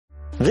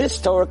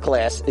This Torah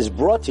class is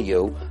brought to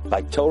you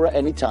by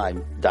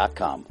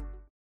TorahAnytime.com.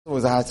 I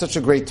had such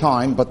a great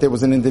time, but there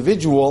was an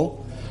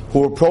individual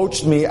who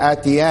approached me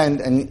at the end,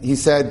 and he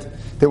said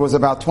there was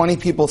about 20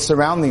 people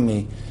surrounding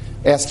me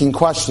asking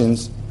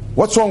questions.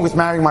 What's wrong with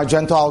marrying my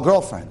Gentile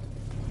girlfriend?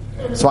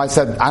 So I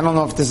said, I don't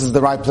know if this is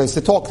the right place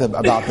to talk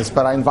about this,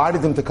 but I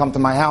invited him to come to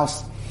my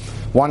house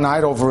one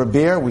night over a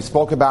beer. We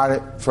spoke about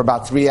it for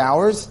about 3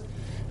 hours.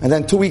 And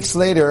then 2 weeks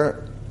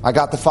later, I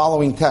got the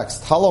following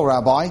text. Hello,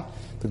 Rabbi.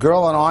 The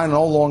girl and I are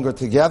no longer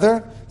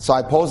together, so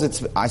I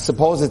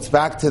suppose it's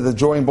back to the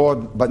drawing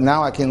board, but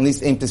now I can at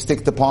least aim to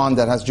stick the pond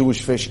that has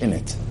Jewish fish in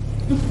it.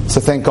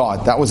 So thank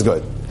God. That was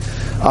good.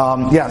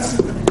 Yes.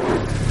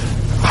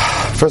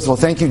 First of all,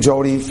 thank you,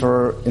 Jody,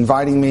 for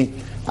inviting me.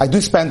 I do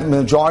spend the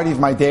majority of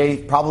my day,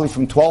 probably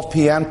from 12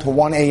 p.m. to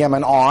 1 a.m.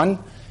 and on,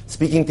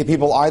 speaking to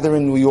people either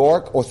in New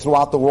York or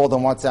throughout the world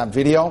on WhatsApp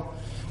video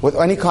with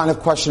any kind of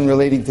question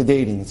relating to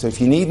dating. So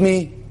if you need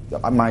me,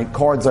 my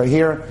cards are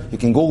here. You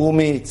can Google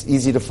me. It's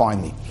easy to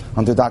find me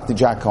under Dr.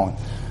 Jack Cohen.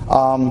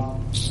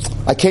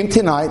 I came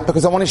tonight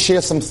because I want to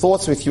share some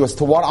thoughts with you as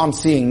to what I'm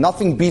seeing.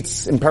 Nothing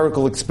beats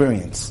empirical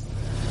experience.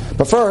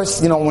 But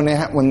first,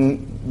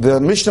 when the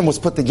Mishnah was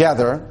put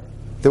together,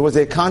 there was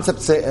a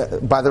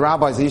concept by the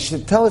rabbis that you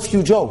should tell a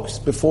few jokes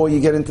before you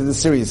get into the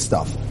serious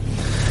stuff.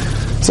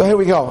 So here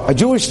we go. A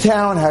Jewish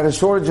town had a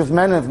shortage of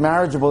men of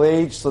marriageable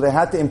age, so they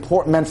had to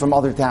import men from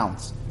other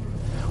towns.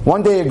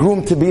 One day a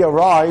groom-to-be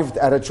arrived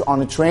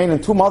on a train,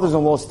 and two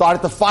mothers-in-law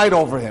started to fight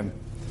over him,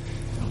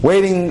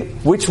 waiting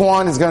which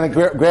one is going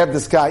to grab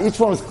this guy. Each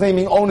one was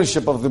claiming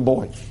ownership of the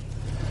boy.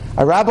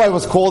 A rabbi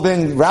was called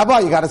in.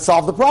 Rabbi, you got to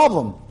solve the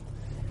problem.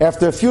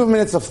 After a few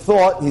minutes of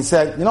thought, he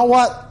said, you know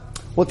what?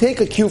 We'll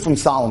take a cue from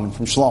Solomon,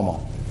 from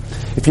Shlomo.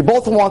 If you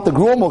both want the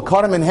groom, we'll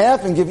cut him in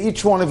half and give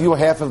each one of you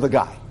half of the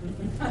guy.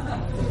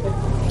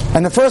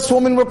 And the first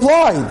woman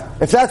replied,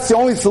 if that's the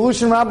only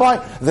solution, Rabbi,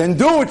 then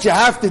do what you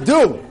have to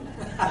do.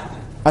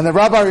 And the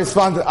rabbi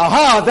responded,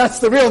 aha, that's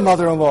the real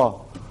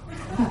mother-in-law.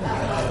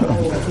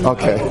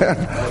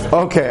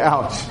 Okay,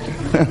 ouch.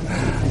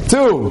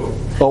 2,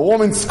 a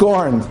woman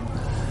scorned.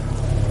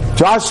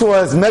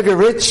 Joshua is mega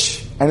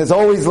rich and is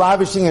always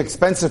lavishing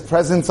expensive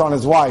presents on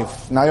his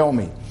wife,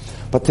 Naomi.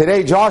 But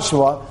today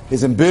Joshua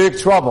is in big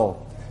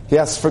trouble. He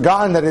has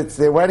forgotten that it's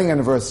their wedding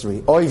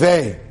anniversary. Oy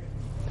vey.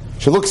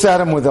 She looks at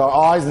him with her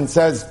eyes and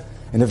says,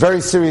 in a very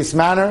serious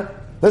manner,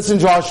 listen,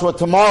 Joshua,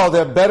 tomorrow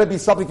there better be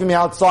something for me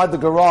outside the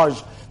garage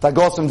that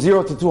goes from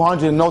 0 to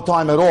 200 in no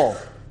time at all.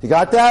 You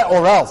got that?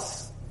 Or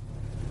else.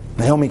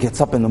 Naomi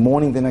gets up in the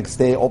morning the next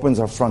day, opens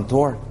her front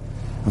door,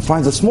 and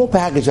finds a small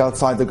package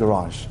outside the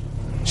garage.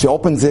 She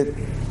opens it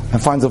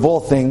and finds, of all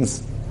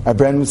things, a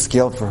brand new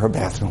scale for her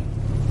bathroom.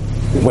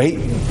 Wait,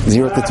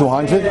 0 to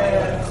 200?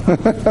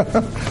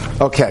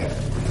 Okay.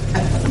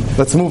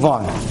 Let's move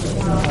on.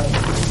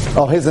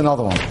 Oh, here's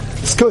another one.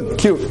 It's good,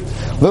 cute.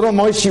 Little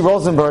Moshe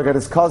Rosenberg at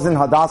his cousin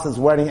Hadassah's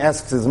wedding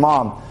asks his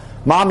mom,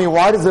 Mommy,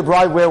 why does the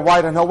bride wear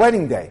white on her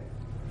wedding day?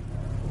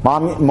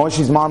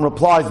 Moshe's mom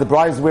replies, the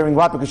bride is wearing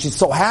white because she's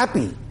so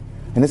happy.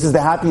 And this is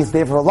the happiest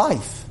day of her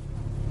life.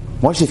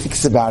 Moshe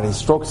thinks about it, he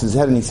strokes his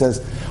head and he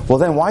says, well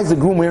then why is the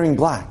groom wearing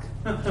black?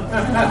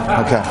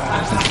 Okay.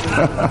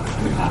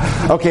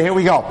 Okay, here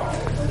we go.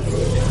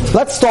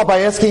 Let's start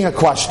by asking a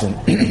question.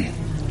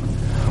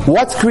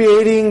 What's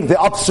creating the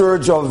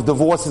upsurge of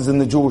divorces in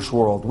the Jewish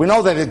world? We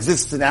know that it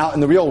exists out in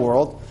the real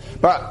world,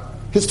 but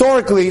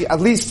historically, at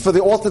least for the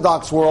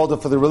Orthodox world or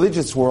for the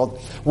religious world,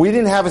 we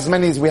didn't have as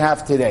many as we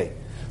have today.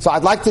 So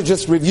I'd like to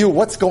just review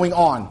what's going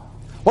on.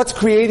 What's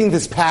creating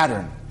this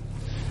pattern?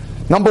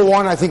 Number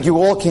one, I think you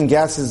all can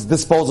guess, is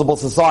disposable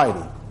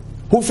society.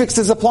 Who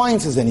fixes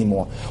appliances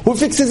anymore? Who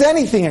fixes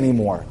anything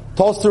anymore?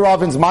 Toaster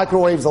ovens,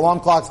 microwaves, alarm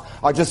clocks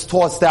are just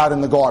tossed out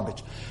in the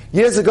garbage.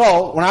 Years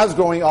ago, when I was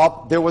growing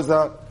up, there was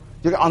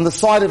on the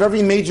side of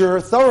every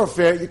major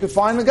thoroughfare, you could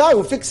find a guy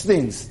who fixed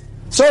things.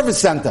 Service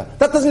center.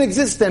 That doesn't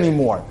exist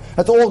anymore.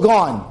 That's all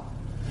gone.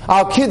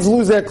 Our kids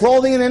lose their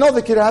clothing and they know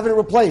they could have it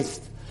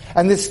replaced.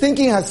 And this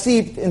thinking has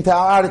seeped into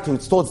our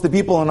attitudes towards the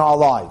people in our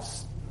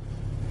lives.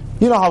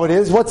 You know how it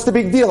is. What's the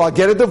big deal? I'll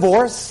get a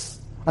divorce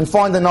and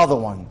find another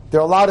one.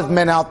 There are a lot of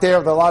men out there.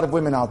 There are a lot of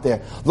women out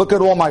there. Look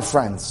at all my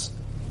friends.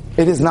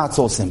 It is not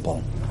so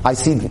simple. I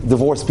see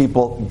divorced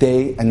people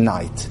day and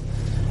night.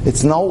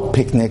 It's no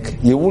picnic.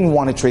 You wouldn't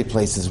want to trade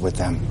places with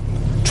them.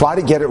 Try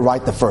to get it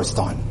right the first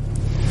time.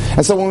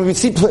 And so when we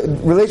see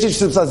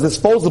relationships as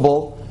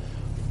disposable,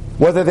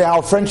 whether they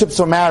are friendships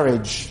or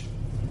marriage,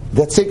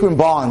 that sacred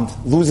bond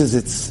loses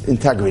its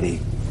integrity.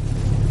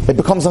 It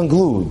becomes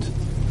unglued.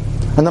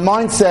 And the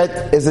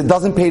mindset is it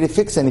doesn't pay to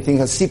fix anything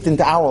has seeped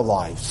into our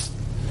lives.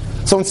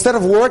 So instead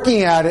of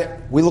working at it,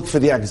 we look for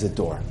the exit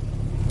door.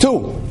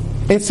 2,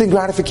 instant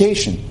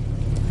gratification.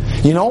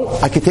 You know,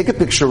 I could take a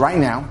picture right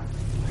now,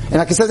 and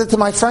I could send it to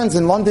my friends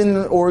in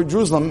London or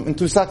Jerusalem in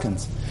 2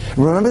 seconds.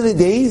 Remember the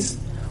days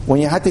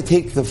when you had to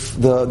take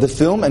the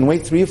film and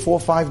wait 3 or 4 or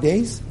 5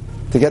 days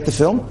to get the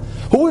film?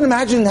 Who would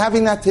imagine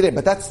having that today?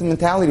 But that's the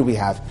mentality we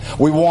have.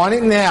 We want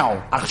it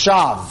now.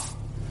 Achshav.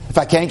 If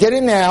I can't get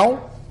it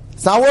now,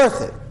 it's not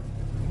worth it.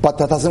 But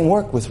that doesn't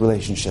work with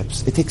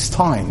relationships. It takes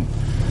time.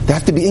 They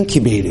have to be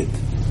incubated.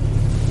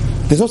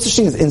 There's no such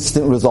thing as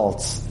instant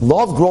results.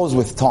 Love grows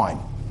with time.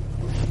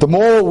 The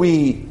more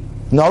we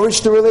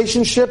nourish the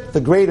relationship,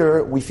 the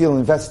greater we feel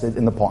invested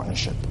in the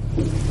partnership.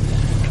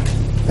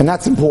 And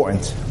that's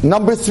important.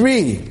 Number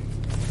 3,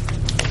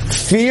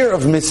 fear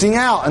of missing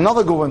out.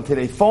 Another good one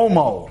today,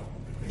 FOMO.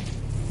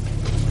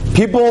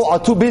 People are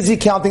too busy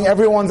counting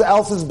everyone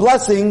else's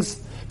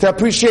blessings to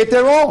appreciate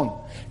their own.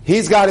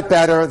 He's got it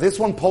better. This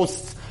one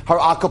posts her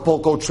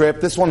Acapulco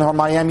trip. This one her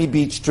Miami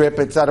Beach trip,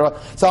 etc.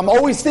 So I'm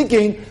always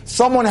thinking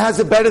someone has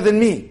it better than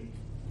me.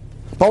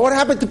 But what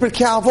happened to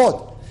Pirkei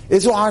Avot?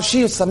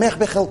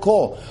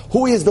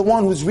 Who is the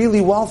one who's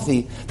really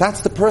wealthy?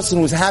 That's the person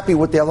who's happy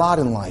with their lot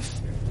in life.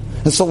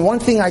 And so one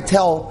thing I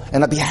tell,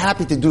 and I'd be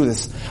happy to do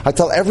this, I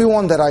tell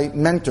everyone that I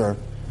mentor,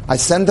 I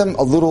send them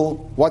a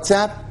little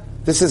WhatsApp.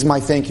 This is my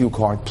thank you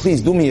card.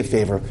 Please do me a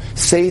favor.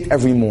 Say it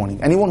every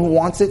morning. Anyone who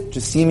wants it,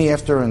 just see me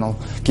after and I'll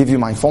give you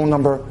my phone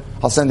number.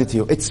 I'll send it to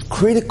you. It's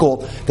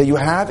critical that you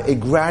have a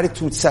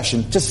gratitude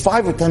session, just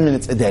 5 or 10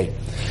 minutes a day,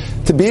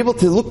 to be able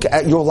to look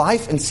at your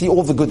life and see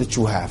all the good that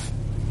you have.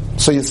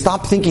 So you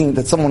stop thinking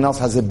that someone else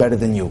has it better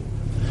than you.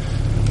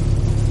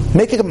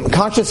 Make a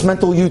conscious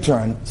mental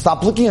U-turn.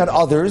 Stop looking at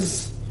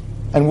others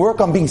and work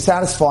on being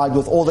satisfied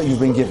with all that you've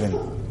been given.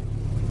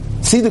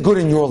 See the good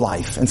in your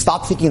life and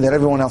stop thinking that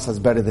everyone else has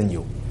better than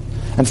you.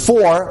 And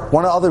 4,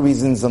 one of the other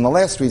reasons, and the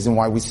last reason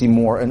why we see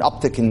more an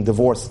uptick in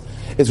divorce,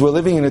 is we're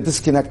living in a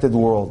disconnected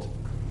world.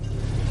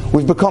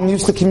 We've become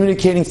used to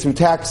communicating through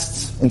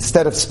texts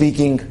instead of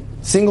speaking.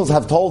 Singles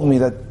have told me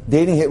that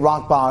dating hit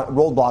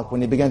roadblock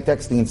when they began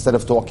texting instead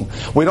of talking.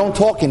 We don't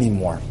talk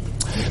anymore.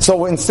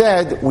 So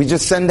instead, we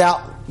just send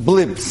out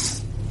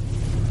blips.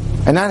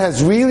 And that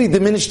has really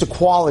diminished the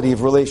quality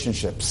of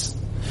relationships.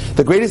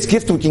 The greatest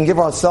gift we can give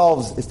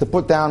ourselves is to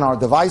put down our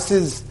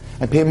devices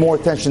and pay more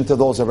attention to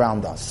those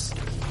around us.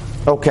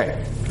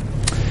 Okay.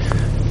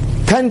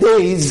 10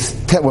 ways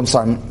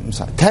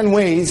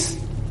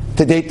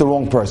to date the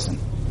wrong person.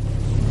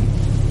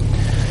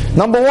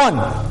 Number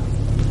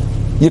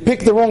 1, you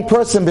pick the wrong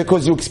person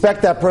because you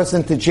expect that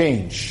person to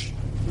change.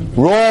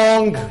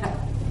 Wrong.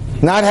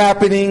 Not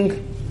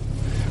happening.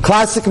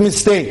 Classic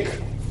mistake.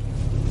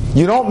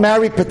 You don't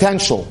marry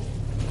potential.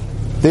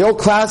 The old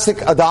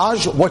classic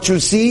adage, what you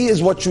see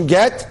is what you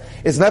get,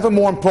 is never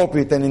more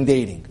appropriate than in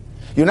dating.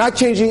 You're not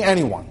changing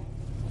anyone.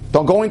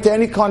 Don't go into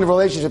any kind of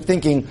relationship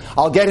thinking,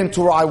 I'll get him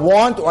to where I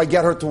want or I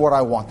get her to what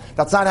I want.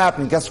 That's not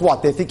happening. Guess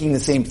what? They're thinking the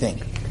same thing.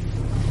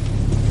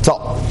 So,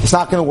 it's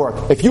not going to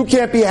work. If you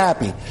can't be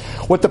happy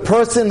with the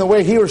person the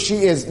way he or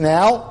she is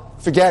now,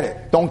 forget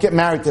it. Don't get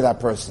married to that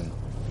person.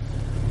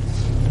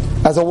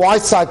 As a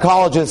wise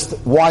psychologist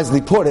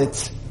wisely put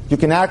it, you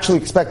can actually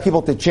expect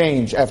people to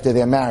change after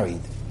they're married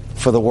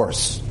for the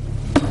worse.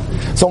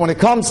 So when it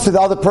comes to the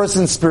other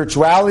person's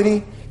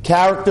spirituality,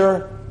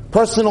 character,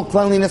 personal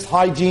cleanliness,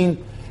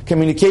 hygiene,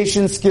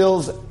 communication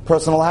skills,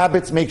 personal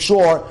habits, make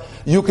sure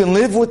you can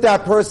live with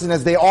that person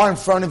as they are in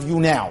front of you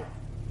now.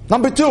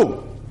 Number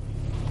 2,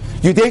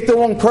 you date the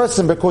wrong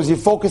person because you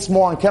focus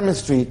more on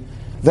chemistry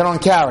than on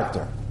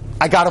character.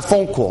 I got a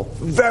phone call,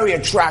 very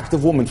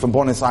attractive woman from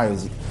Buenos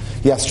Aires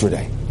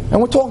yesterday. And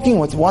we're talking,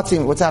 what's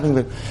happening.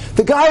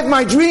 The guy of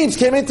my dreams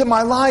came into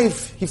my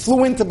life. He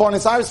flew into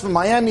Buenos Aires from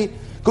Miami.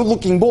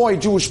 Good-looking boy,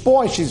 Jewish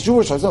boy. She's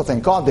Jewish. I said, oh,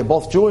 thank God, they're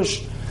both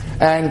Jewish.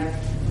 And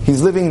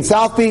he's living in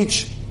South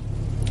Beach.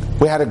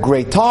 We had a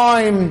great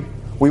time.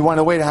 We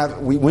went away to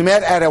we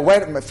met at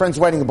my friend's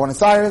wedding in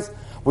Buenos Aires.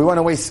 We went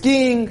away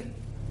skiing,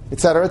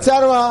 etc.,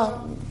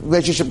 etc.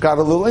 Relationship got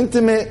a little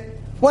intimate.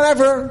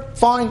 Whatever,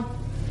 fine.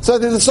 So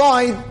they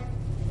decide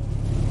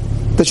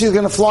that she's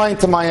going to fly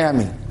into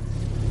Miami.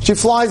 She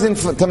flies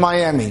into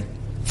Miami.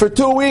 For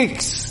 2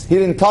 weeks, he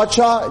didn't touch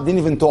her, didn't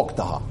even talk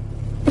to her.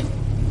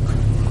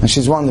 And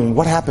she's wondering,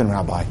 what happened,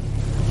 Rabbi?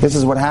 This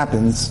is what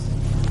happens.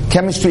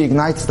 Chemistry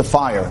ignites the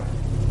fire,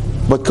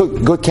 but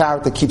good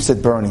character keeps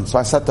it burning. So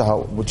I said to her,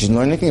 would you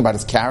know anything about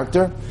his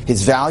character,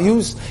 his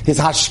values, his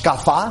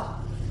hashkafa?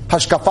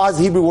 Hashkafa is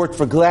the Hebrew word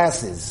for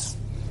glasses.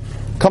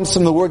 Comes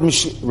from the word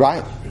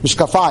right?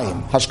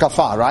 Mishkafayim,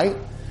 hashkafa, right?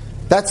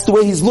 That's the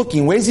way he's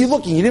looking. Where's he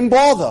looking? He didn't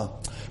bother.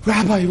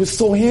 Rabbi, he was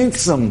so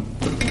handsome.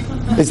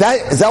 Is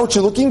that what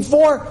you're looking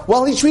for?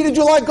 Well, he treated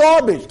you like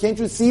garbage. Can't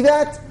you see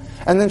that?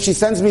 And then she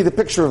sends me the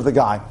picture of the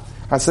guy.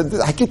 I said,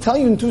 I can tell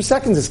you in 2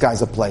 seconds this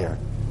guy's a player.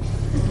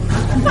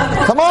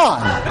 Come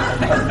on.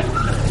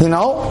 You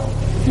know?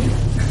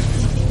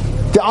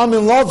 The I'm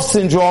in love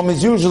syndrome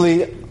is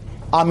usually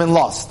I'm in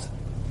lust.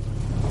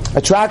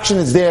 Attraction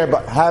is there,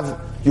 but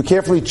have you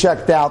carefully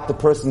checked out the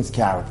person's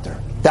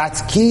character.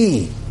 That's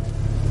key.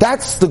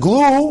 That's the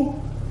glue.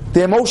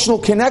 The emotional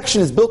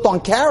connection is built on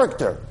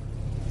character.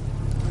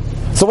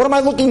 So what am I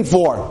looking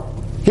for?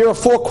 Here are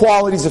 4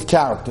 qualities of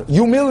character.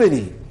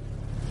 Humility.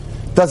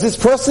 Does this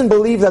person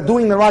believe that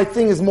doing the right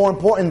thing is more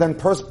important than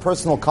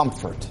personal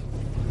comfort?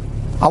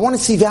 I want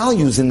to see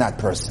values in that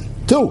person.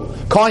 2,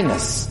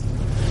 kindness.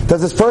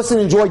 Does this person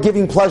enjoy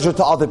giving pleasure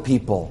to other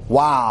people?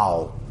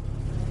 Wow.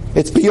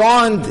 It's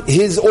beyond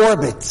his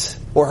orbit.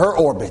 or her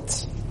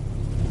orbit?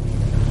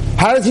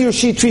 How does he or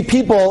she treat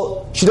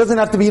people she doesn't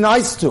have to be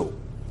nice to?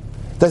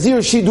 Does he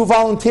or she do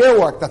volunteer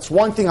work? That's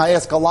one thing I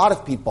ask a lot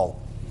of people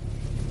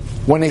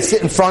when they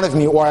sit in front of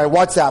me or I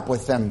WhatsApp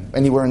with them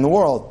anywhere in the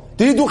world.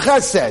 Do you do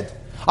chesed?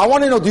 I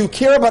want to know, do you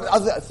care about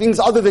other things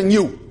other than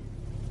you?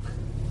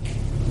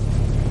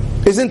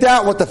 Isn't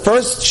that what the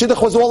first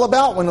shidduch was all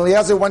about? When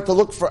Eliezer went to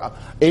look for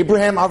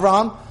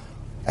Avraham,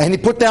 and he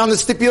put down the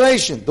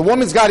stipulation. The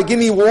woman's got to give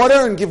me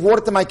water and give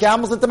water to my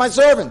camels and to my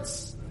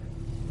servants.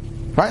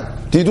 Right?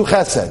 Do you do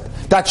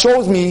chesed? That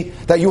shows me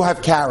that you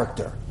have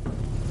character.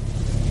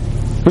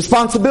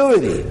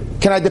 Responsibility.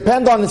 Can I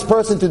depend on this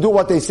person to do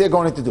what they say they're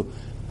going to do?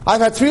 I've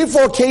had 3 or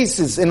 4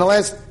 cases in the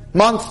last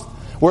month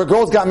where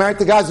girls got married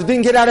to guys who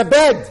didn't get out of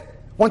bed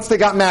once they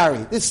got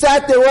married. They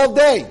sat there all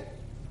day.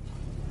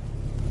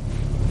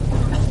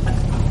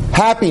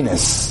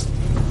 Happiness.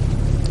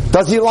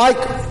 Does he like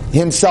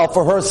himself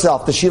or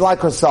herself? Does she like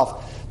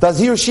herself? Does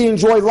he or she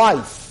enjoy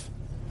life?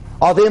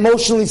 Are they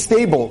emotionally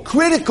stable?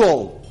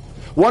 Critical.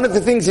 One of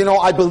the things,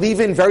 I believe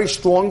in very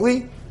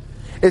strongly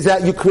is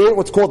that you create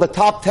what's called the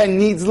top 10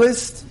 needs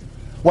list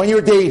when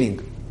you're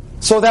dating.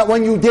 So that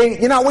when you date,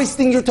 you're not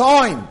wasting your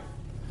time.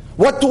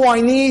 What do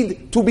I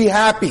need to be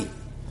happy?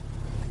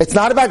 It's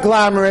not about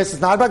glamorous,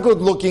 it's not about good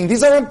looking.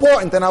 These are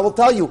important, and I will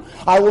tell you,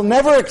 I will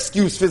never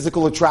excuse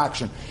physical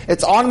attraction.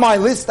 It's on my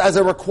list as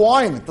a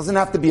requirement. It doesn't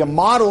have to be a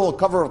model, a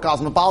cover of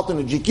Cosmopolitan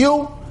or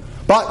GQ,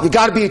 but you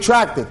got to be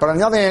attractive. But on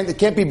the other hand, it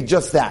can't be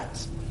just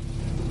that.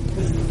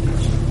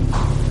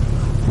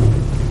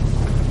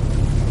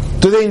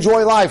 Do they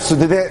enjoy life? So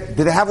do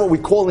they have what we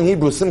call in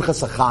Hebrew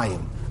simchas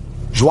hachayim,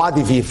 joie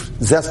de vivre,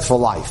 zest for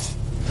life?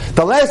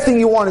 The last thing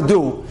you want to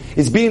do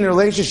is be in a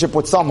relationship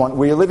with someone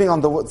where you're living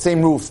on the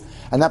same roof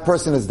and that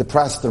person is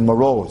depressed or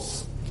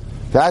morose.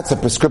 That's a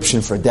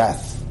prescription for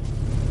death.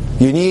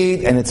 You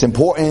need, and it's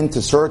important,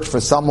 to search for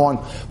someone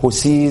who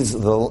sees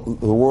the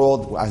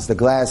world as the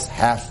glass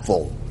half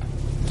full.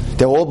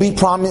 There will be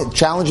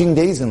challenging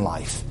days in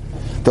life.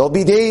 There will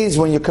be days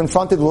when you're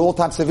confronted with all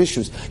types of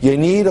issues. You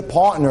need a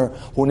partner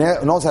who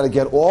knows how to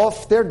get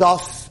off their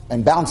duff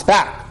and bounce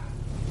back.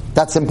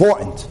 That's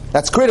important.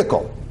 That's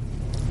critical.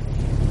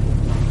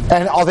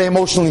 And are they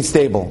emotionally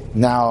stable?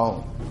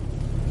 Now,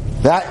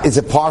 that is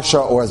a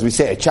parsha, or as we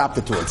say, a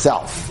chapter to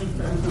itself.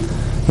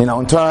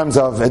 In terms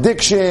of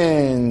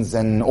addictions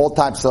and all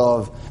types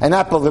of... And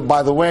that,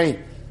 by the way,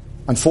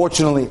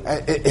 unfortunately,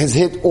 it has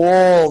hit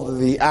all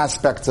the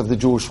aspects of the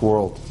Jewish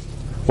world.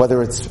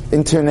 Whether it's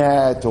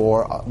internet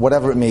or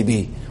whatever it may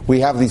be. We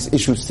have these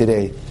issues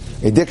today.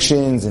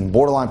 Addictions and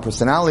borderline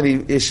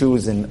personality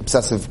issues and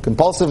obsessive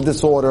compulsive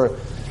disorder.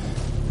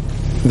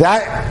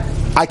 That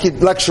I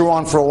could lecture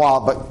on for a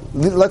while, but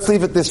let's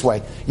leave it this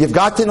way. You've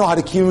got to know how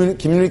to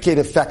communicate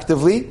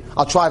effectively.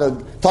 I'll try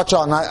to touch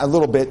on that a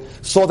little bit,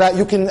 so that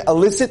you can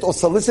elicit or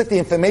solicit the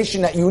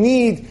information that you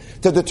need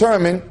to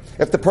determine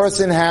if the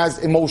person has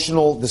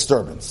emotional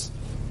disturbance.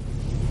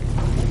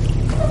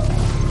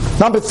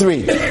 Number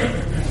 3.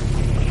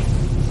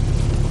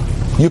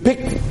 You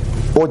pick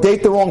or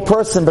date the wrong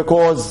person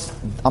because,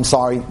 I'm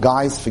sorry,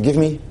 guys, forgive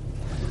me,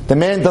 the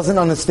man doesn't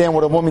understand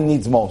what a woman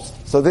needs most.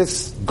 So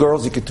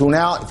girls, you could tune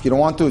out if you don't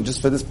want to,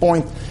 just for this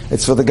point,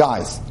 it's for the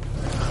guys.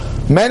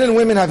 Men and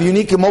women have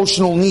unique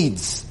emotional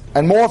needs,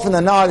 and more often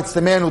than not, it's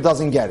the man who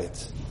doesn't get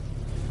it.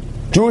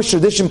 Jewish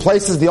tradition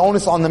places the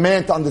onus on the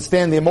man to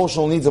understand the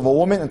emotional needs of a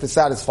woman and to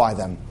satisfy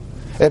them.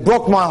 It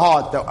broke my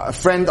heart that a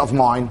friend of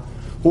mine,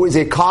 who is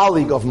a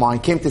colleague of mine,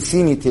 came to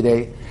see me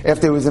today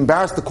after he was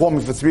embarrassed to call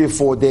me for 3 or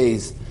 4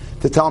 days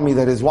to tell me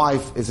that his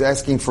wife is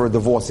asking for a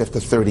divorce after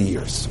 30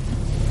 years.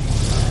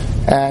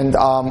 And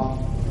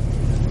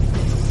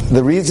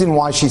the reason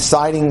why she's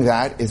citing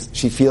that is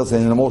she feels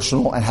an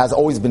emotional, and has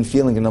always been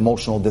feeling, an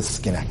emotional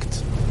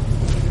disconnect.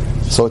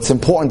 So it's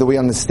important that we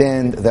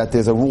understand that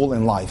there's a rule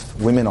in life.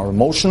 Women are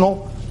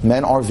emotional,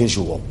 men are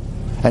visual.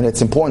 And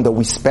it's important that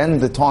we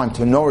spend the time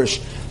to nourish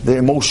the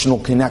emotional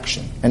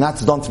connection. And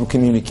that's done through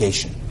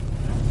communication.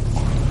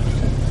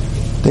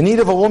 The need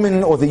of a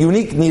woman, or the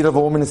unique need of a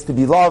woman, is to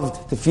be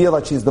loved, to feel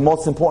that she's the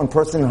most important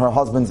person in her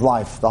husband's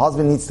life. The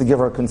husband needs to give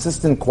her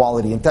consistent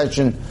quality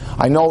attention.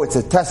 I know it's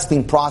a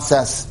testing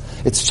process.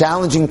 It's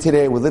challenging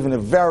today. We live in a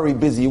very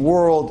busy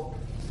world.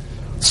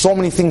 So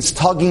many things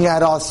tugging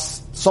at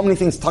us. So many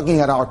things tugging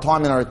at our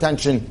time and our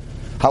attention.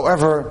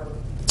 However,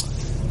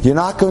 you're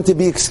not going to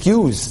be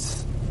excused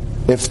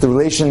if the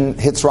relation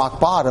hits rock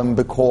bottom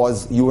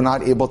because you were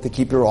not able to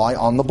keep your eye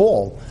on the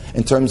ball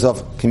in terms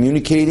of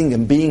communicating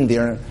and being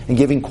there and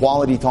giving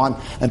quality time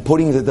and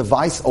putting the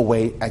device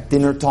away at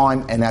dinner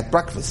time and at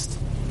breakfast.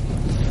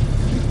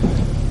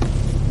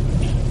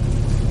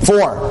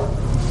 4,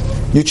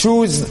 you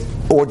choose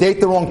or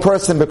date the wrong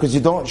person because you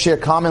don't share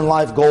common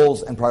life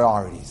goals and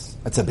priorities.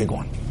 That's a big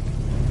one.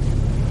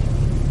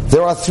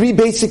 There are 3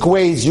 basic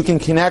ways you can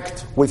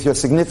connect with your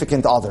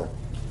significant other.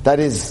 That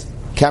is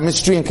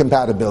chemistry and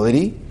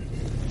compatibility,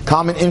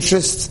 common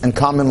interests, and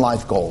common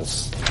life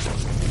goals,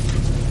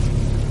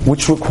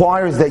 which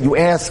requires that you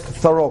ask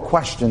thorough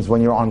questions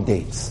when you're on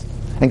dates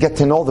and get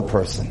to know the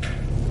person.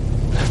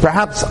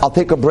 Perhaps I'll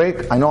take a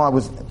break. I know I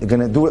was going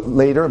to do it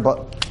later,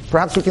 but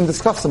perhaps we can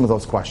discuss some of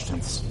those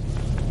questions.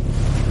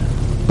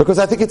 Because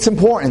I think it's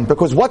important.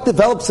 Because what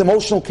develops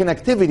emotional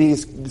connectivity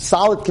is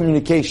solid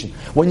communication.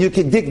 When you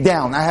can dig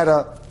down. I had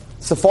a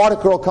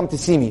Sephardic girl come to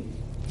see me.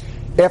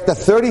 After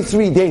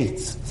 33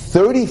 dates,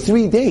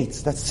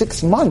 that's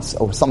 6 months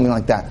or something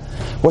like that,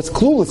 was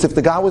clueless if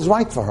the guy was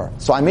right for her.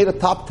 So I made a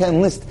top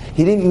 10 list.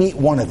 He didn't meet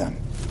one of them.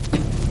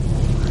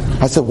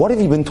 I said, what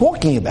have you been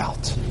talking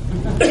about?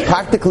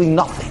 Practically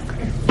nothing.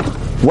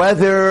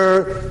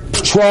 Weather,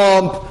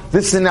 Trump,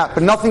 this and that,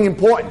 but nothing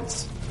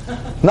important.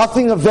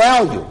 Nothing of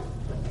value.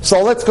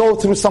 So let's go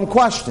through some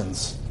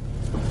questions.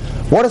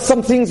 What are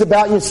some things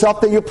about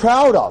yourself that you're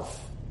proud of?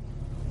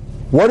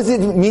 What does it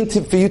mean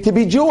for you to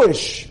be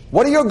Jewish?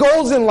 What are your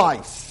goals in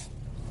life?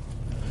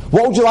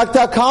 What would you like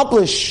to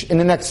accomplish in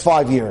the next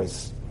 5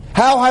 years?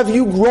 How have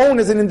you grown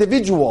as an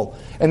individual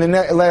in the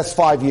last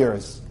 5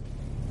 years?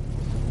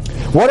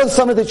 What are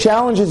some of the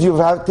challenges you've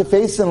had to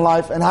face in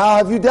life, and how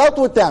have you dealt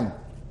with them?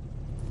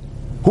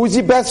 Who's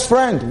your best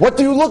friend? What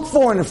do you look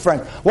for in a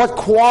friend? What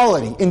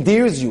quality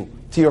endears you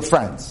to your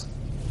friends?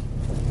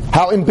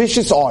 How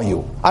ambitious are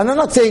you? And I'm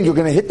not saying you're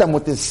going to hit them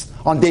with this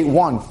on date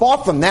one. Far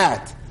from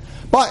that.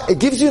 But it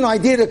gives you an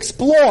idea to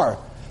explore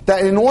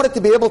that in order to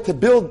be able to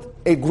build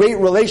a great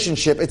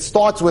relationship, it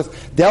starts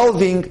with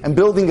delving and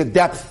building a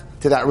depth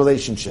to that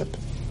relationship.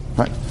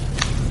 Right?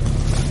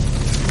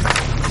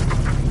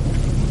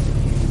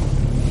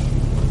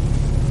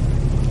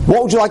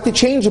 What would you like to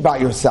change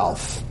about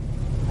yourself?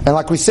 And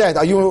like we said,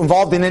 are you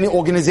involved in any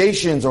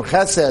organizations or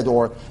chesed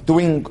or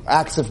doing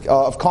acts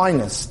of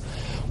kindness?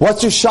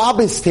 What's your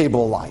Shabbos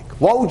table like?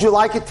 What would you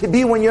like it to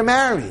be when you're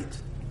married?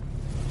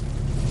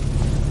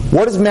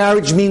 What does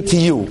marriage mean to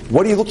you?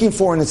 What are you looking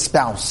for in a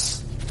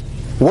spouse?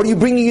 What are you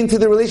bringing into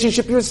the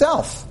relationship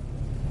yourself?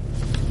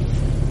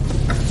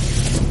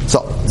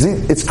 So,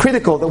 it's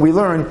critical that we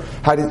learn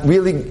how to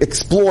really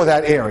explore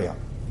that area.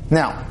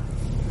 Now,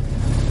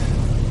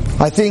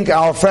 I think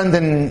our friend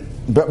in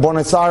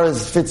Buenos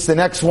Aires fits the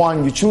next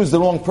one. You choose the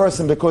wrong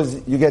person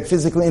because you get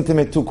physically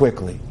intimate too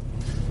quickly.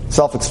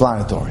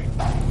 Self-explanatory.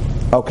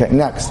 Okay,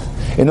 next.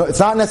 It's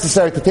not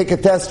necessary to take a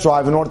test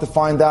drive in order to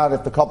find out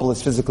if the couple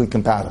is physically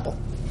compatible.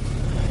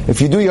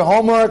 If you do your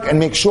homework and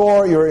make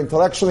sure you're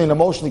intellectually and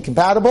emotionally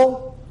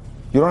compatible,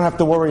 you don't have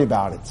to worry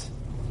about it.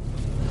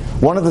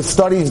 One of the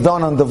studies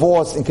done on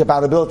divorce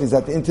incompatibilities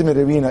at the intimate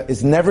arena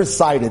is never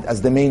cited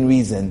as the main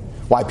reason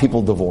why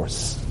people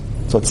divorce.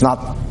 So it's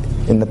not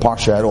in the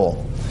parsha at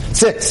all.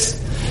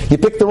 6, you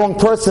picked the wrong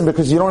person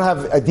because you don't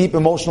have a deep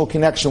emotional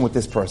connection with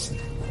this person.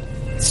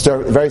 It's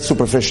very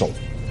superficial.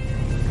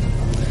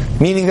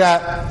 Meaning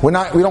that we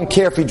don't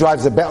care if he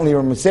drives a Bentley or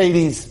a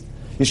Mercedes.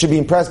 You should be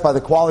impressed by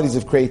the qualities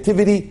of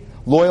creativity,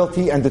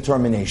 loyalty, and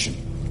determination.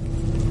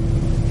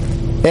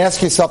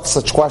 Ask yourself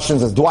such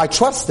questions as, do I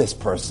trust this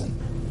person?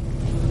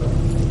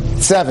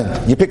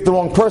 7, you picked the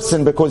wrong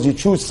person because you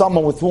choose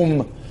someone with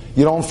whom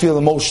you don't feel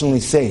emotionally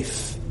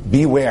safe.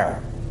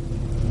 Beware.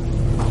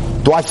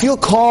 Do I feel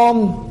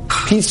calm,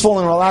 peaceful,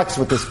 and relaxed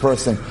with this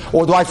person?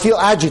 Or do I feel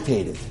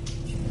agitated?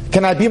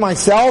 Can I be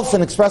myself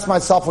and express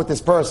myself with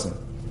this person?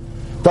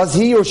 Does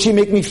he or she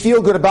make me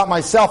feel good about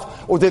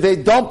myself, or do they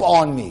dump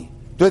on me?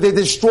 Do they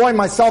destroy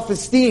my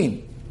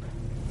self-esteem?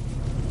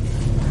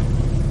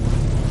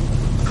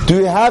 Do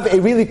you have a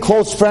really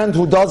close friend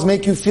who does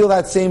make you feel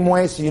that same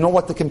way, so you know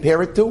what to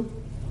compare it to?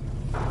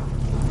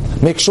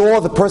 Make sure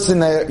the person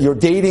that you're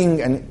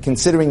dating and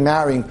considering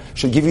marrying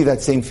should give you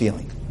that same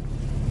feeling.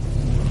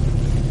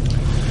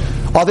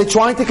 Are they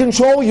trying to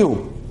control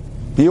you?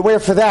 Be aware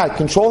for that.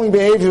 Controlling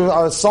behaviors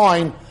are a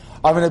sign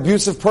of an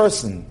abusive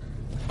person.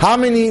 How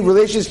many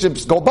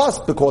relationships go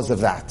bust because of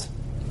that?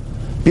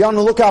 Be on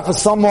the lookout for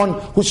someone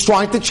who's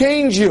trying to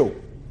change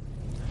you.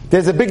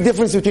 There's a big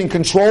difference between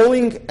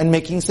controlling and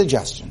making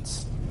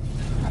suggestions.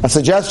 A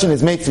suggestion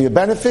is made for your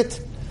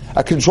benefit.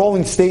 A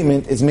controlling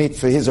statement is made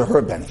for his or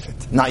her benefit,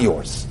 not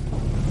yours.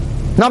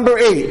 Number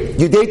 8,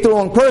 you date the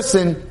wrong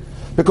person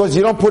because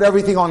you don't put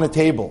everything on the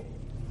table.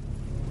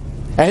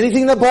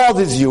 Anything that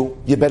bothers you,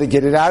 you better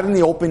get it out in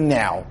the open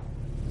now.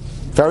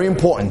 Very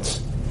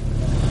important.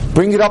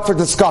 Bring it up for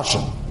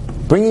discussion.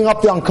 Bringing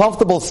up the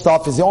uncomfortable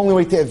stuff is the only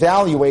way to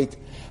evaluate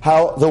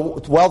how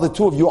well the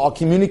two of you are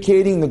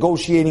communicating,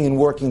 negotiating, and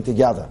working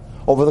together.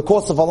 Over the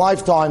course of a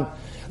lifetime,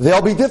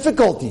 there'll be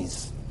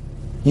difficulties.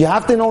 You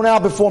have to know now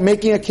before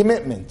making a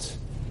commitment.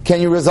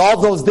 Can you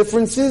resolve those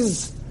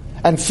differences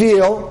and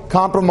feel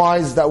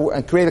compromised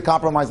and create a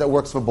compromise that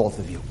works for both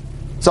of you?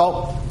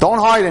 So, don't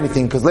hide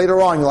anything, because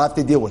later on you'll have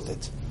to deal with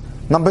it.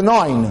 Number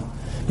 9,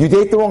 you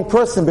date the wrong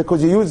person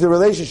because you use the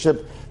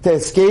relationship to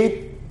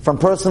escape from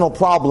personal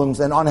problems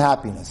and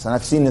unhappiness. And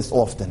I've seen this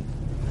often.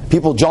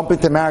 People jump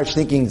into marriage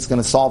thinking it's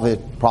going to solve their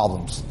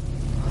problems.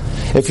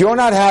 If you're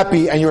not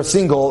happy and you're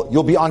single,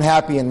 you'll be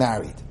unhappy and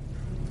married.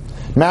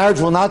 Marriage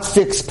will not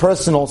fix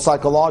personal,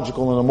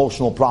 psychological, and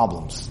emotional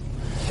problems.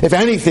 If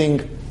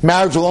anything,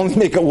 marriage will only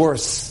make it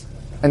worse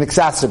and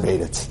exacerbate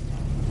it.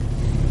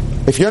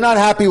 If you're not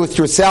happy with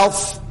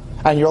yourself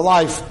and your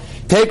life,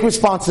 Take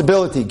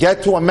responsibility.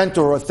 Get to a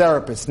mentor or a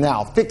therapist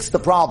now. Fix the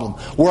problem.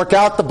 Work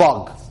out the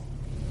bug.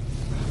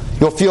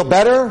 You'll feel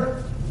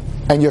better,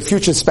 and your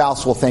future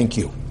spouse will thank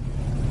you.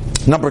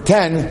 Number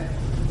 10,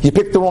 you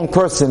picked the wrong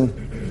person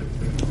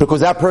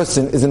because that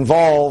person is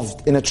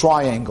involved in a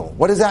triangle.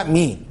 What does that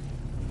mean?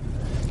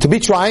 To be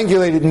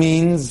triangulated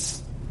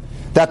means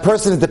that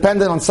person is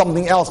dependent on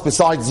something else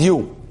besides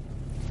you.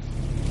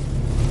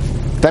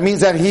 That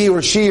means that he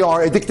or she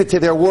are addicted to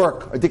their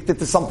work, addicted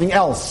to something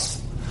else.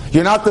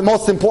 You're not the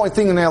most important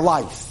thing in their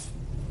life.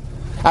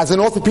 As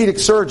an orthopedic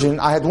surgeon,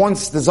 I had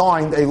once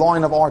designed a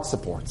line of arch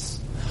supports.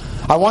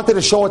 I wanted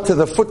to show it to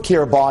the foot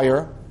care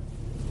buyer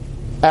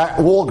at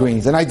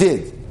Walgreens, and I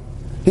did.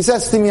 He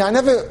says to me, I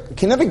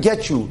can never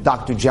get you,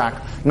 Dr.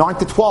 Jack, 9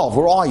 to 12,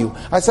 where are you?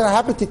 I said, I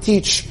happen to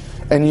teach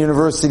in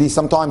university.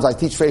 Sometimes I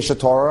teach for Eshet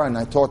Torah, and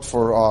I taught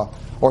for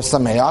or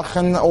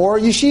Sameach, or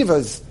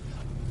yeshivas.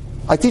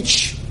 I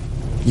teach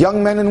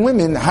young men and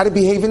women how to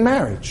behave in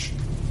marriage.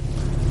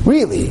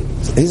 Really.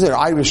 He's an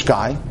Irish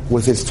guy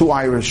with his 2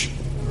 Irish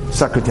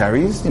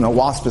secretaries,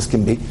 wasp as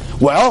can be.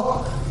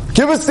 Well,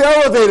 give us the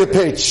elevator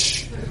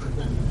pitch.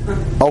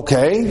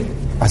 Okay.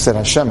 I said,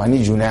 Hashem, I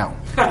need you now.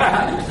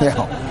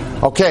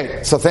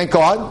 Okay, so thank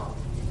God.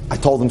 I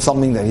told him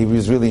something that he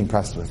was really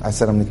impressed with. I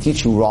said, I'm going to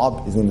teach you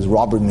Rob. His name is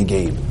Robert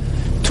McGabe.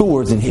 2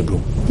 words in Hebrew.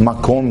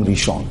 Makom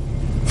Rishon.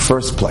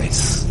 First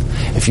place.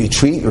 If you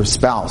treat your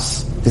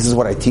spouse, this is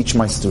what I teach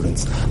my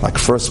students, like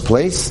first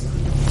place,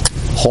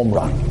 home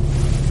run.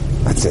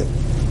 That's it.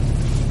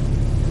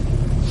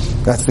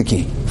 That's the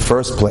key.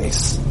 First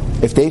place.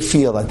 If they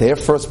feel that they're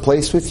first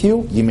place with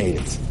you, you made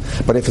it.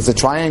 But if it's a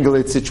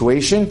triangulated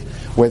situation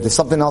where there's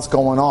something else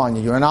going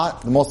on, you're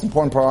not the most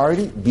important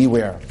priority,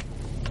 beware.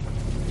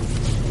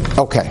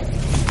 Okay.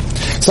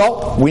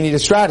 So, we need a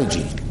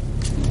strategy.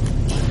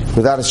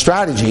 Without a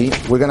strategy,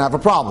 we're going to have a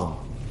problem.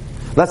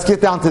 Let's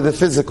get down to the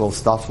physical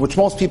stuff, which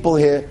most people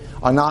here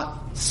are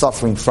not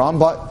suffering from,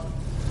 but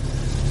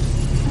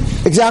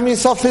examine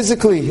yourself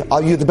physically.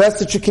 Are you the best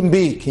that you can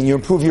be? Can you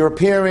improve your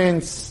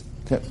appearance?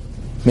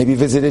 Maybe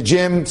visit a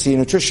gym, see a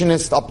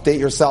nutritionist, update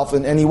yourself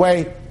in any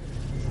way.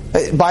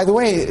 By the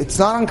way, it's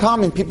not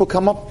uncommon. People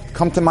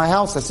come to my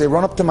house. I say,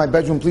 run up to my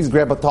bedroom, please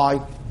grab a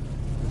tie,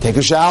 take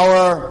a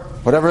shower,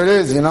 whatever it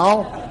is,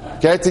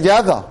 get it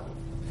together.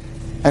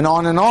 And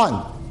on and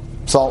on.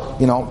 So,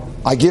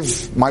 I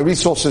give my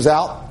resources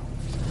out.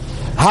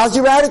 How's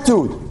your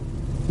attitude?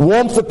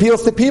 Warmth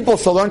appeals to people,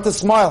 so learn to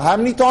smile. How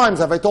many times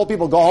have I told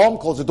people, go home,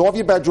 close the door of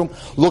your bedroom,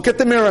 look at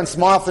the mirror and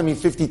smile for me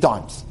 50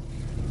 times?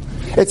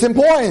 It's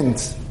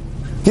important.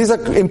 These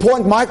are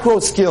important micro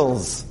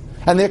skills.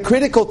 And they're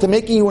critical to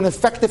making you an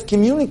effective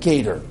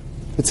communicator.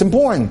 It's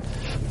important.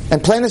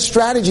 And plan a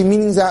strategy,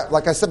 meaning that,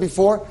 like I said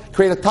before,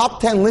 create a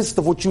top 10 list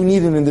of what you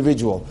need in an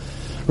individual.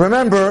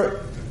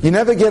 Remember, you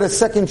never get a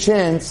second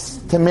chance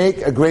to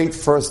make a great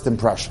first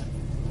impression.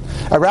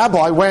 A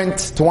rabbi went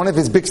to one of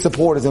his big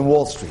supporters in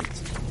Wall Street,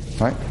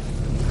 right?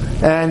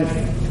 And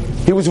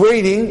he was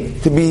waiting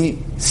to be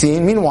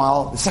seen.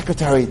 Meanwhile, the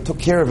secretary took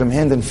care of him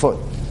hand and foot.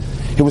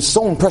 He was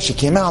so impressed. She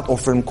came out,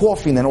 offered him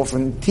coffee, and then offered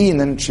him tea, and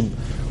then she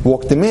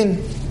walked him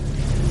in.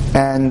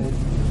 And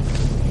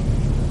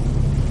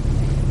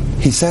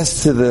he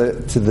says to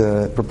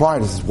the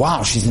proprietor, he says,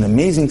 wow, she's an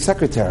amazing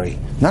secretary.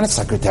 Not a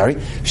secretary,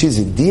 she's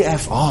a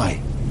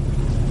DFI,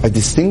 a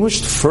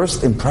distinguished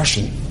first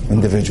impression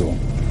individual.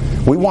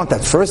 We want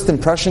that first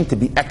impression to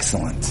be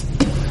excellent.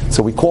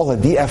 So we call her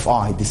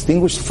DFI,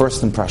 distinguished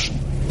first impression.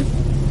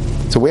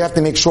 So we have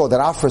to make sure that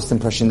our first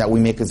impression that we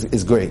make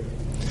is great.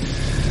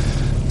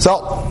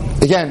 So,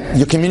 again,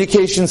 your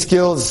communication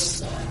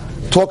skills,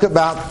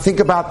 think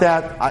about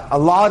that. A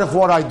lot of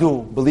what I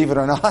do, believe it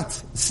or not,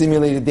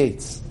 simulated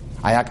dates.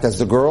 I act as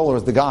the girl or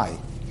as the guy.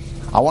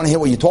 I want to hear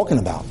what you're talking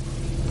about.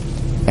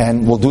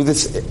 And we'll do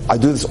this, I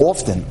do this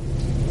often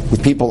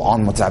with people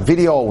on WhatsApp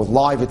video, with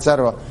live,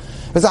 etc.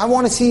 Because I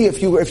want to see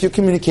if you're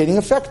communicating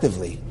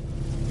effectively.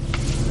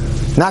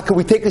 Now, can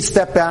we take a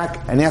step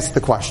back and ask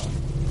the question,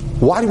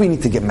 why do we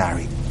need to get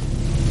married?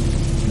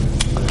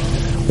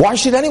 Why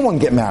should anyone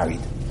get married?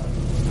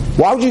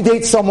 Why would you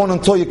date someone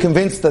until you're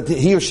convinced that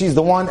he or she's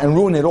the one and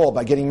ruin it all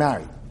by getting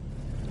married?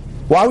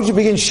 Why would you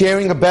begin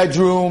sharing a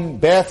bedroom,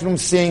 bathroom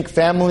sink,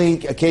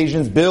 family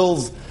occasions,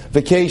 bills,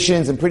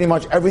 vacations, and pretty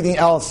much everything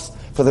else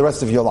for the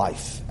rest of your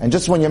life? And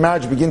just when your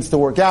marriage begins to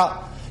work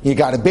out, you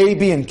got a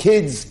baby and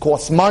kids,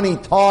 costs money,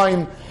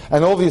 time,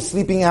 and all of your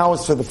sleeping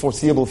hours for the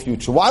foreseeable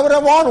future. Why would I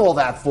want all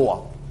that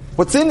for?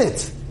 What's in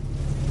it?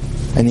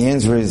 And the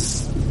answer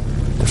is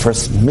the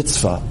first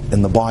mitzvah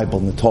in the Bible,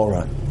 in the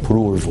Torah,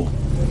 Pru Urvu.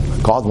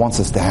 God wants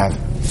us to have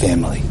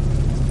family.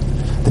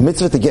 The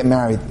mitzvah to get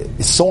married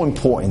is so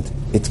important.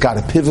 It's got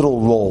a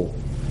pivotal role.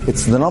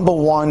 It's the number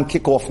 1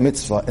 kickoff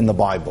mitzvah in the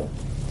Bible.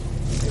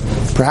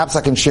 Perhaps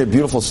I can share a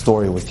beautiful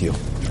story with you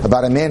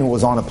about a man who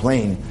was on a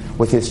plane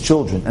with his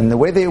children. And the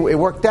way it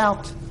worked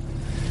out,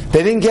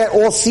 they didn't get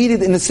all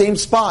seated in the same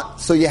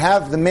spot. So you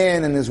have the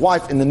man and his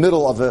wife in the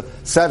middle of a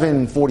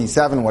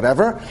 747,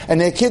 whatever,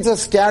 and their kids are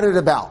scattered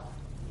about.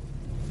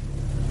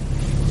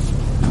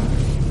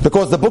 The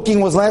Because the booking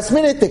was last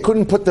minute, they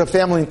couldn't put the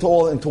family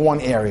into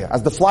one area.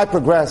 As the flight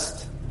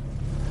progressed,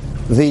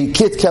 the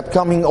kid kept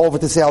coming over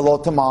to say hello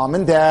to mom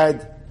and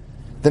dad.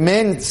 The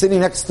man sitting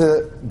next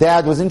to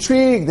dad was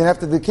intrigued, and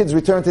after the kids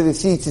returned to their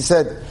seats, he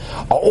said,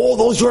 "Are all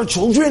those your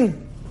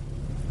children?"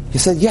 He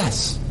said,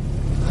 "Yes."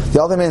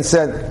 The other man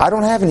said, "I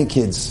don't have any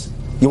kids.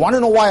 You want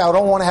to know why I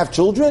don't want to have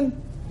children?"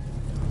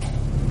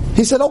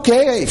 He said,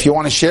 "Okay, if you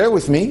want to share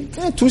with me."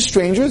 Two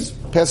strangers,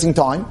 passing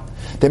time.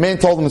 The man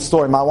told him the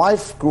story. "My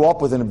wife grew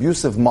up with an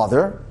abusive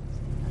mother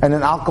and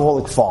an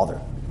alcoholic father.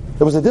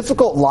 It was a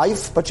difficult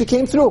life, but she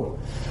came through.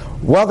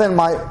 Well then,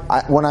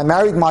 when I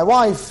married my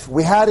wife,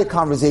 we had a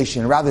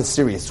conversation, a rather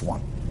serious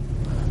one,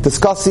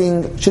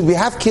 discussing, should we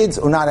have kids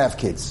or not have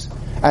kids?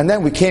 And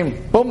then we came,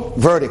 boom,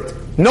 verdict.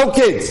 No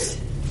kids.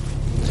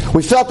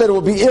 We felt that it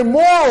would be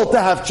immoral to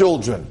have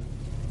children.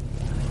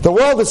 The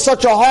world is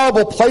such a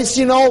horrible place,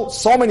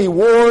 so many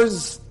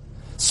wars,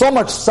 so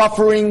much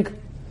suffering,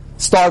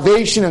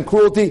 starvation and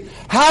cruelty.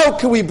 How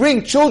can we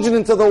bring children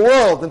into the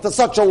world, into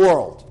such a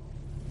world?"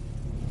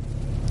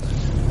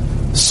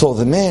 So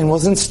the man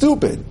wasn't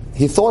stupid.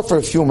 He thought for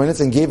a few minutes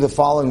and gave the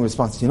following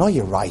response.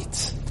 You're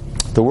right.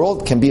 The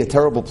world can be a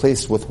terrible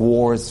place with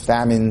wars,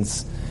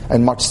 famines,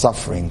 and much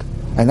suffering.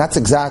 And that's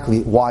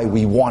exactly why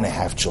we want to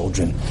have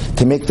children,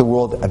 to make the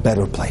world a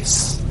better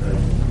place.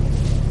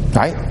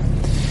 Right?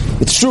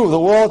 It's true, the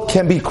world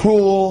can be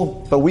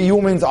cruel, but we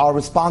humans are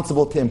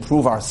responsible to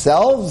improve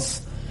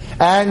ourselves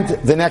and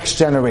the next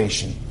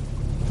generation.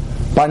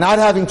 By not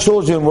having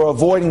children, we're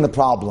avoiding the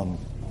problem.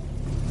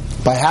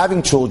 By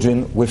having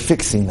children, we're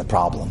fixing the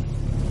problem.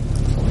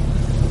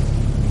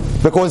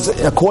 Because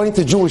according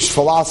to Jewish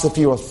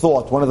philosophy or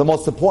thought, one of the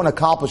most important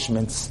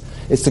accomplishments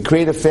is to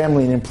create a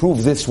family and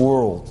improve this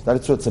world.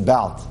 That's what it's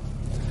about.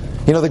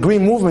 The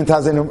Green Movement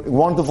has a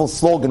wonderful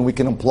slogan we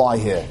can apply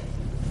here.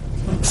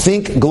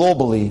 Think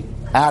globally,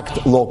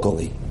 act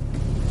locally.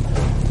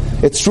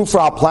 It's true for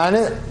our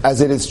planet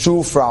as it is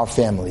true for our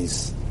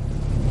families.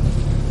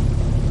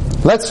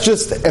 Let's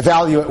just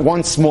evaluate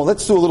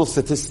let's do a little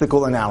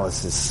statistical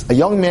analysis. A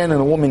young man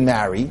and a woman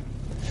marry.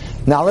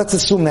 Now let's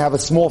assume they have a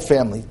small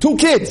family. 2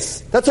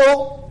 kids, that's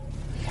all.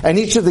 And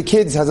each of the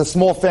kids has a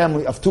small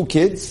family of 2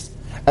 kids,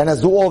 and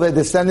has all their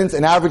descendants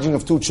an averaging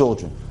of 2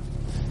 children.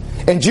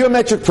 In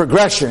geometric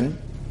progression,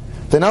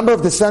 the number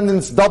of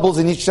descendants doubles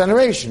in each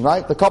generation,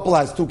 right? The couple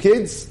has 2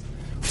 kids,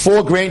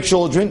 4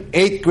 grandchildren,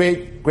 8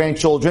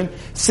 great-grandchildren,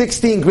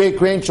 16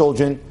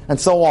 great-grandchildren, and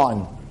so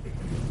on.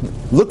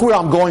 Look where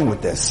I'm going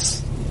with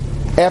this.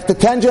 After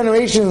 10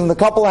 generations, the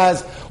couple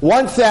has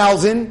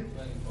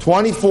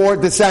 1,024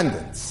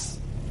 descendants.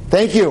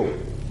 Thank you.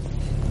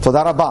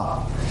 Toda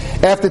Rabbah.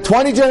 After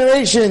 20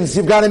 generations,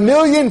 you've got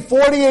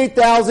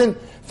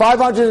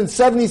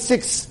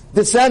 1,048,576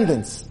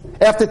 descendants.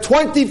 After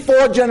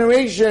 24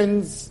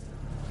 generations,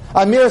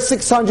 a mere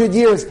 600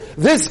 years,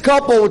 this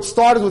couple, which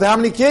started with how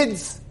many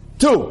kids?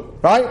 2,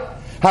 right?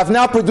 Have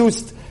now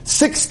produced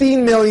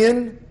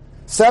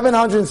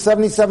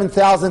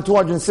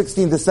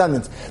 16,777,216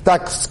 descendants.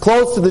 That's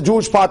close to the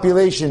Jewish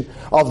population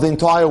of the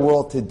entire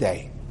world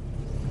today.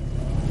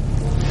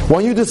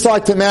 When you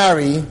decide to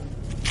marry,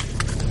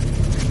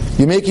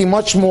 you're making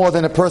much more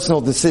than a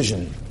personal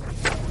decision.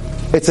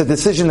 It's a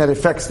decision that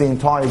affects the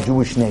entire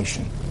Jewish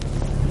nation.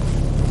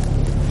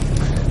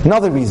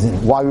 Another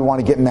reason why we want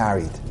to get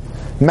married.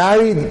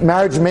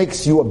 Marriage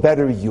makes you a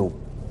better you.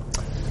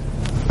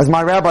 As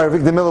my rabbi,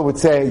 Victor Miller, would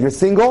say, you're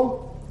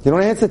single, you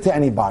don't answer to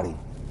anybody.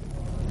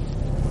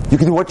 You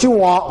can do what you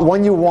want,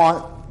 when you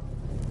want.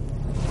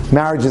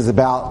 Marriage is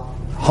about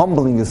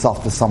humbling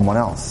yourself to someone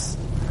else.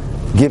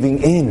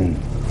 Giving in.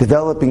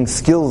 Developing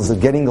skills of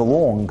getting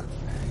along.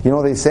 You know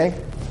what they say?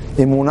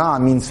 Emunah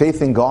means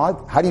faith in God.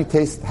 How do you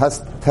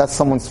test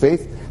someone's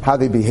faith? How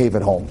they behave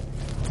at home.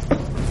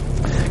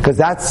 Because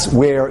that's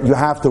where you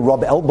have to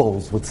rub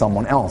elbows with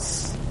someone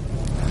else.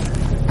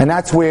 And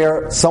that's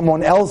where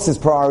someone else's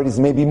priorities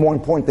may be more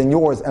important than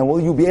yours. And will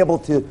you be able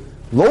to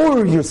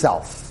lower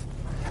yourself?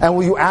 And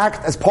will you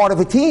act as part of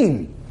a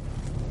team?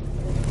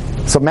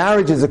 So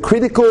marriage is a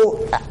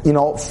critical,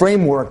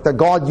 framework that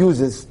God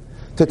uses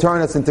to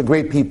turn us into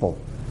great people.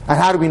 And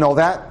how do we know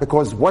that?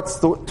 Because what's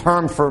the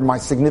term for my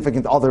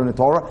significant other in the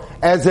Torah?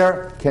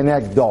 Ezer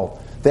kenegdo.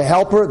 The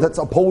helper that's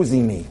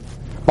opposing me.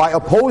 By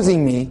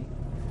opposing me,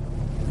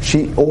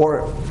 she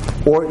or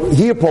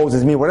he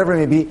opposes me, whatever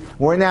it may be,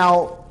 we're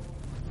now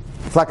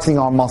flexing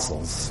our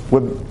muscles.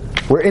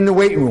 We're in the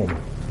weight room.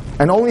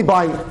 And only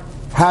by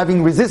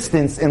having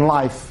resistance in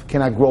life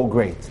can I grow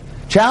great.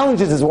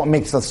 Challenges is what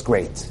makes us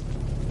great.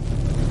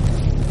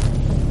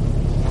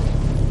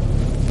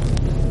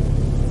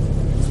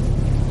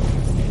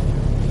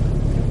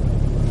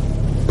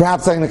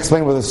 Perhaps I can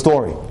explain with a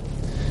story.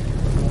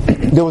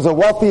 There was a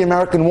wealthy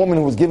American woman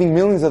who was giving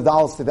millions of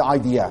dollars to the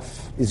IDF,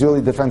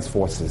 Israeli Defense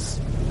Forces.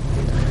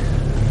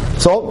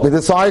 So they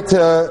decided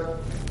to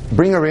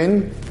bring her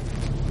in,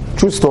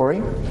 true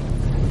story,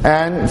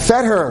 and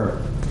fed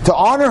her to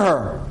honor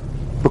her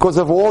because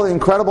of all the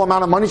incredible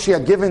amount of money she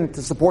had given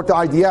to support the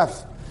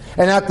IDF.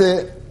 And at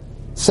the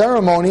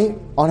ceremony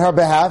on her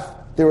behalf,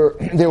 They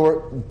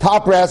were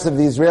top brass of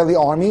the Israeli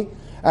army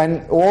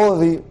and all of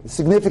the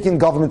significant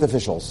government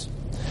officials.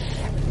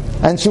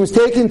 And she was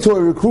taken to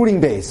a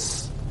recruiting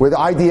base where the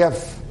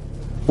IDF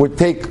would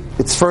take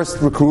its first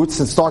recruits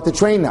and start to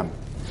train them.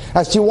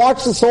 As she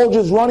watched the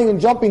soldiers running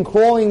and jumping,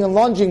 crawling and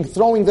lunging,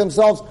 throwing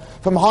themselves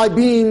from high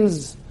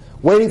beams,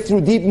 wading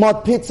through deep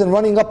mud pits and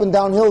running up and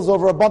down hills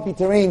over a bumpy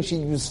terrain, she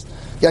was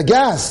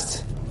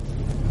aghast.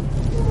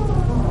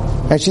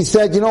 And she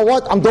said, you know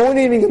what? I'm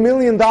donating $1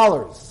 million.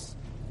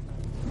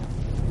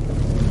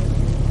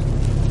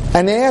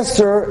 And they asked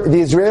her,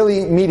 the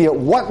Israeli media,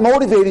 what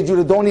motivated you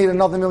to donate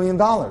another $1 million?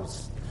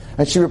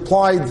 And she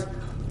replied,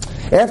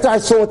 after I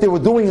saw what they were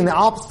doing in the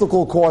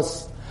obstacle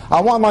course, I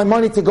want my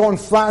money to go and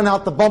flatten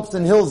out the bumps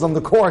and hills on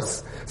the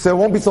course so it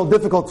won't be so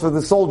difficult for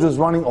the soldiers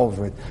running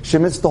over it. She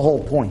missed the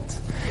whole point.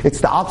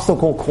 It's the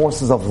obstacle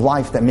courses of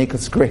life that make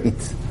us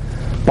great.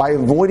 By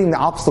avoiding the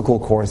obstacle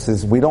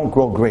courses, we don't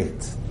grow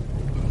great.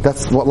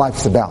 That's what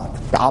life's about,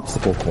 the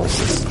obstacle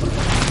courses.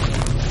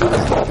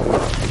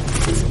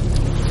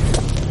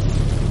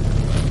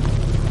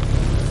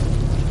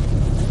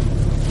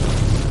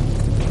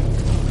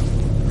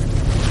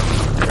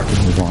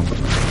 Move on.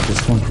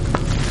 This one.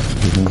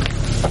 Mm-hmm.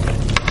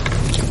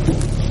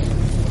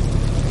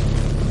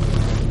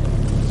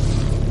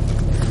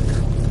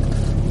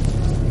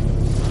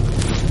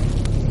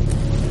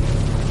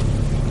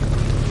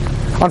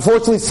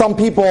 Unfortunately, some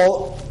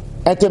people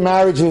enter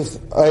marriage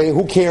with a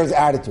who cares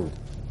attitude.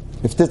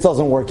 If this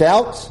doesn't work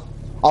out,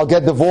 I'll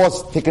get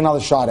divorced, take another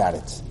shot at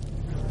it.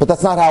 But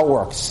that's not how it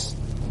works.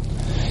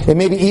 It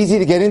may be easy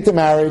to get into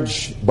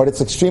marriage, but it's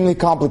extremely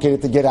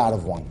complicated to get out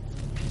of one.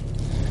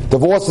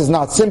 Divorce is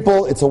not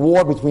simple, it's a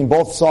war between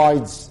both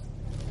sides.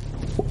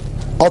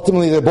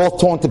 Ultimately, they're both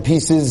torn to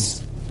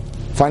pieces,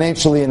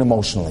 financially and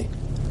emotionally.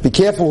 Be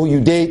careful who you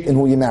date and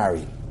who you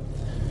marry.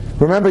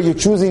 Remember, you're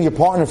choosing your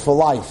partner for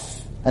life.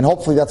 And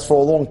hopefully that's for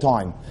a long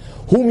time.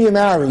 Whom you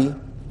marry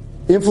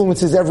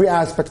influences every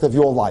aspect of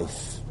your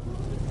life.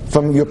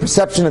 From your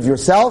perception of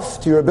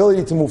yourself to your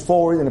ability to move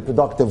forward in a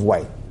productive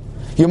way.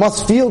 You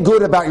must feel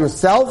good about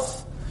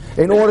yourself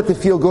in order to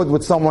feel good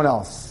with someone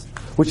else.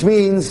 Which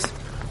means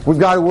we've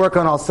got to work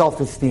on our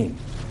self-esteem.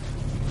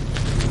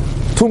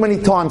 Too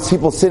many times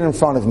people sit in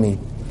front of me,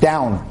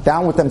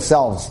 down with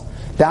themselves,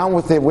 down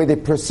with the way they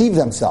perceive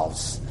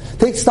themselves.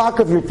 Take stock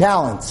of your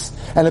talents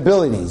and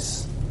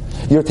abilities.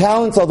 Your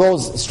talents are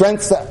those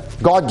strengths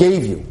that God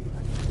gave you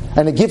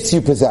and the gifts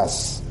you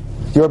possess.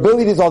 Your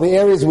abilities are the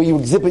areas where you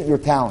exhibit your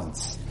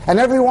talents. And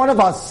every one of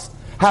us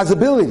has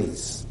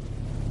abilities.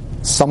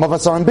 Some of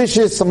us are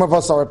ambitious, some of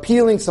us are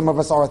appealing, some of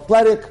us are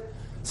athletic,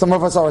 some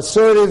of us are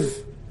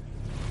assertive.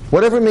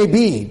 Whatever it may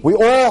be, we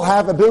all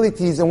have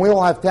abilities and we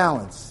all have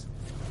talents.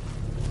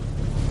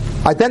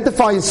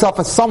 Identify yourself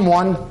as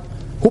someone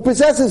who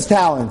possesses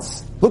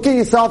talents. Look at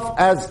yourself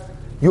as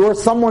you're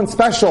someone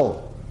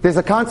special. There's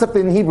a concept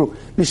in Hebrew,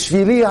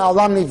 Bishvili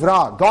ha'olam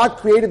nivra. God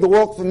created the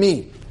world for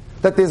me.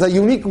 That there's a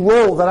unique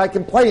role that I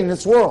can play in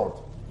this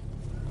world.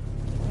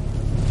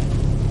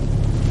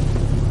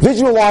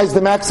 Visualize the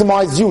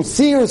maximized you.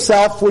 See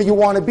yourself where you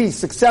want to be,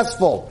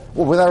 successful.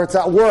 Whether it's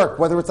at work,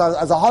 whether it's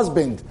as a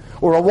husband,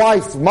 or a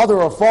wife, mother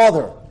or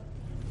father.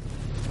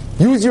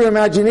 Use your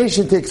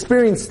imagination to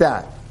experience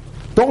that.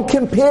 Don't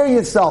compare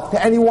yourself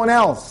to anyone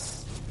else.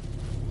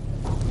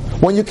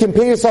 When you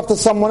compare yourself to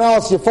someone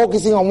else, you're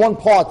focusing on one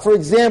part. For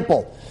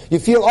example, you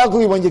feel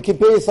ugly when you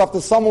compare yourself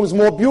to someone who's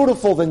more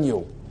beautiful than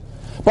you.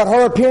 But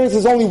her appearance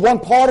is only one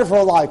part of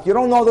her life. You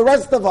don't know the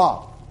rest of her.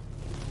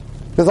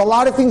 There's a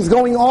lot of things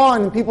going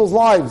on in people's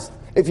lives.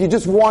 If you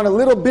just want a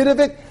little bit of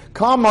it,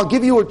 come, I'll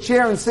give you a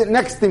chair and sit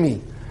next to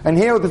me and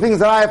hear the things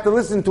that I have to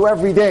listen to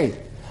every day.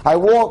 I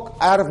walk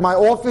out of my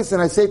office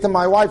and I say to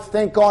my wife,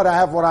 thank God I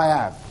have what I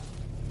have.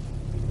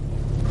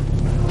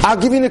 I'll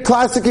give you a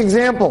classic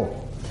example.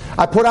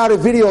 I put out a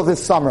video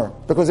this summer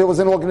because it was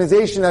an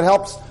organization that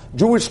helps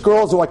Jewish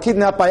girls who are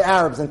kidnapped by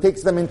Arabs and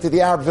takes them into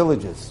the Arab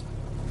villages.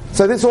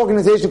 So this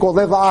organization called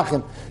Lev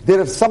Achim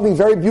did something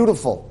very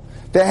beautiful.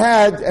 They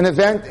had an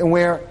event in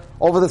where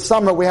over the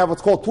summer we have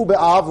what's called Tu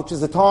B'Av, which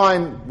is a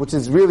time, which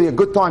is really a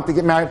good time to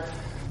get married.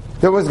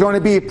 There was going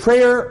to be a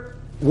prayer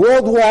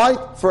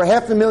worldwide for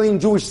 500,000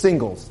 Jewish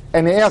singles.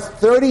 And they asked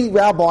 30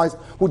 rabbis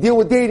who deal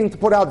with dating to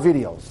put out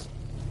videos.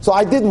 So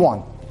I did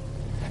one.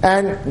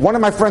 And one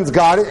of my friends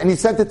got it, and he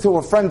sent it to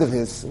a friend of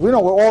his. We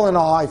know we're all in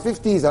our high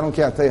 50s. I don't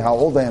care, I'll tell you how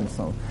old I am.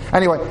 So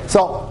anyway,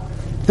 so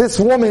this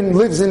woman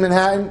lives in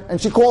Manhattan,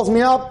 and she calls me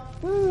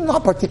up,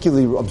 not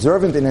particularly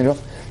observant in any way.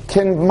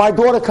 Can my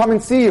daughter come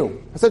and see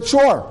you? I said,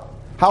 sure.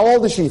 How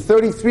old is she?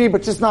 33,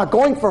 but just not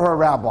going for her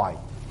rabbi.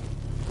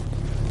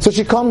 So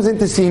she comes in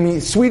to see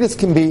me, sweet as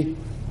can be,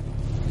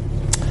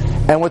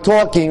 and we're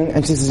talking,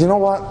 and she says, you know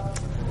what?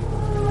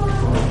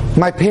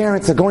 My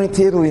parents are going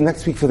to Italy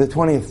next week for the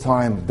 20th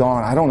time.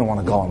 Dawn, I don't want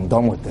to go. I'm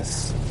done with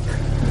this.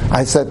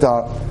 I said,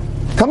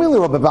 tell me a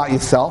little bit about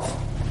yourself.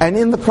 And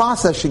in the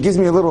process, she gives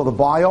me a little of the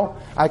bio.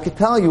 I could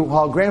tell you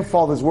how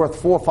grandfather's worth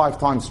 4 or 5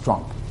 times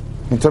Trump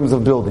in terms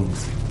of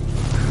buildings.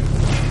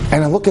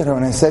 And I look at her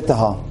and I said to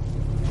her,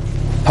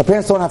 her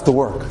parents don't have to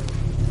work.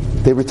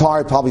 They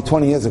retired probably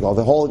 20 years ago.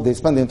 They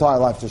spent their entire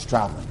life just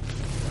traveling.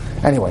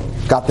 Anyway,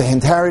 got the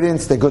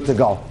inheritance, they're good to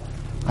go.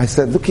 I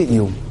said, look at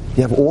you.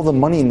 You have all the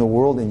money in the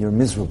world and you're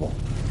miserable.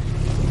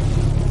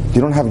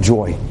 You don't have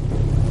joy.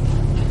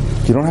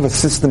 You don't have a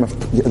system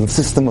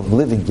of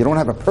living. You don't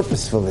have a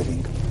purpose for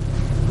living.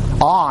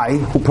 I,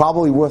 who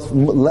probably worth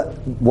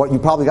what you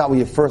probably got with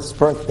your first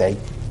birthday,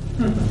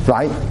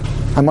 right?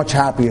 I'm much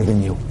happier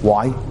than you.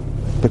 Why?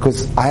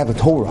 Because I have a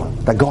Torah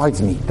that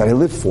guides me, that I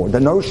live for,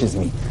 that nourishes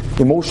me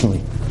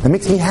emotionally, that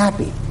makes me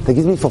happy, that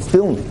gives me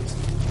fulfillment.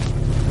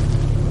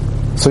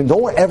 So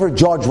don't ever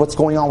judge what's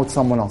going on with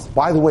someone else.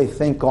 By the way,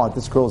 thank God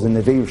this girl's in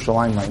Neve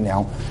Yerushalayim right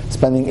now,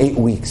 spending 8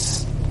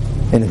 weeks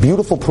in a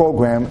beautiful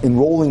program,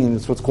 enrolling in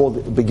what's called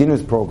a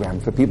beginner's program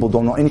for people who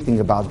don't know anything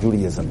about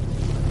Judaism.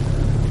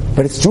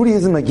 But it's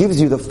Judaism that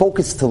gives you the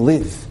focus to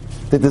live,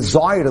 the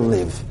desire to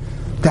live,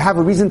 to have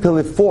a reason to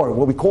live for,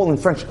 what we call in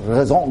French,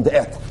 raison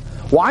d'être.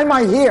 Why am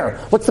I here?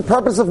 What's the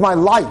purpose of my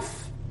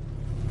life?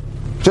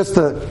 Just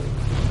to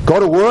go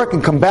to work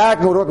and come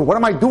back, go to work. What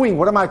am I doing?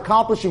 What am I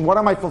accomplishing? What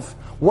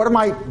am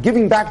I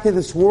giving back to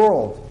this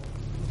world?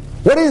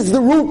 What is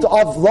the root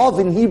of love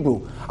in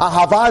Hebrew?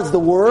 Ahavah is the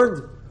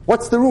word.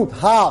 What's the root?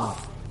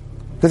 Hav.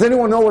 Does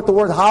anyone know what the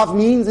word hav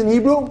means in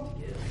Hebrew?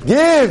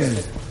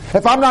 Give.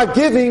 If I'm not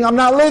giving, I'm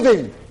not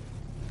living.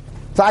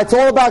 So it's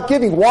all about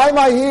giving. Why am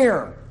I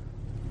here?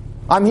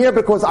 I'm here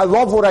because I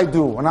love what I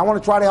do, and I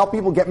want to try to help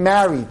people get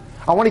married.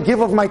 I want to give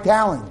of my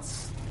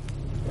talents.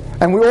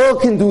 And we all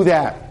can do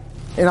that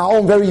in our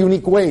own very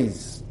unique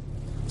ways.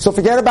 So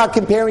forget about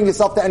comparing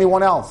yourself to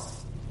anyone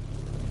else.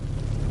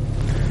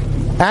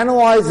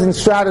 Analyze and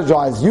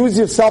strategize. Use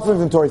your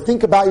self-inventory.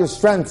 Think about your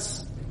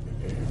strengths.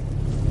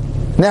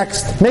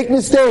 Next, make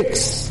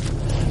mistakes.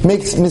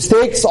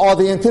 Mistakes are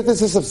the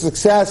antithesis of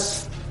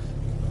success.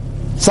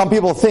 Some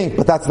people think,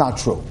 but that's not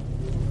true.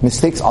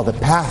 Mistakes are the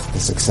path to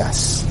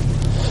success.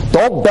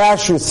 Don't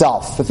bash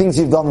yourself for things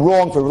you've done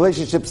wrong, for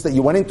relationships that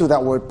you went into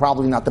that were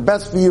probably not the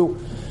best for you,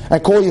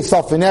 and call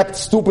yourself inept,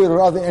 stupid,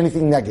 or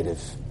anything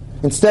negative.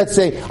 Instead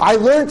say, I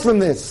learned from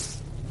this.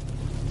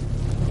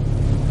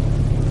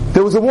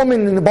 There was a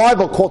woman in the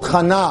Bible called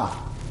Hannah.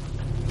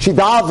 She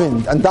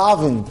davened and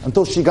davened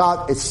until she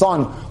got a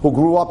son who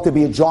grew up to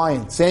be a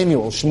giant,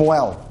 Samuel,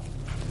 Shmuel.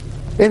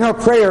 In her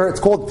prayer, it's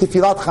called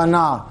Tefilat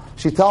Hannah.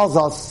 She tells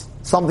us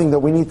something that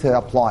we need to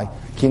apply.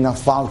 Ki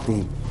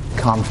nafalti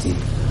kamti.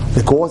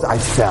 Because I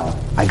fell,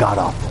 I got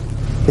up.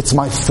 It's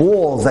my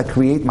falls that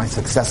create my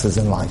successes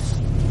in life.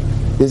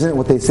 Isn't it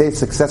what they say?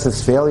 Success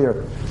is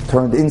failure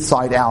turned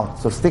inside out.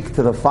 So stick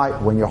to the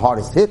fight when your heart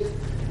is hit.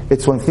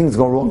 It's when things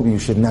go wrong, you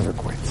should never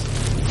quit.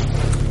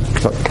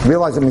 So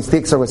realize that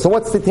mistakes are. So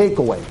what's the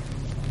takeaway?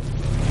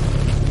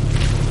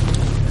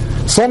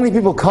 So many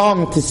people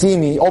come to see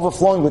me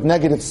overflowing with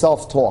negative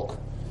self-talk.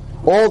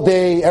 All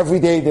day, every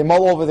day, they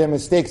mull over their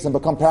mistakes and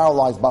become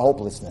paralyzed by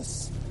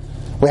hopelessness.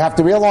 We have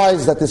to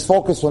realize that this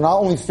focus will not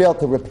only fail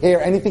to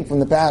repair anything from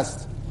the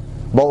past,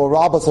 but will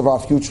rob us of our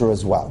future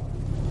as well.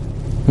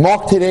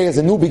 Mark today as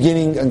a new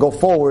beginning and go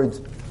forward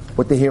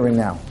with the here and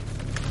now.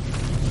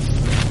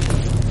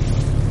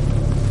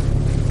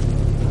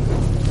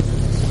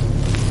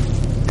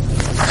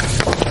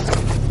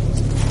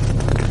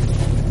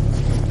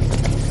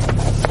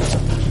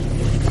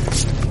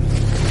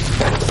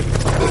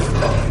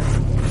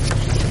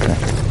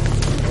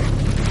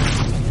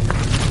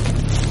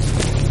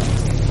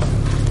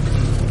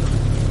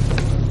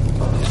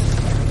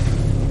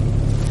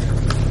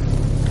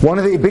 One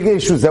of the big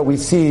issues that we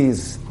see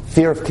is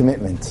fear of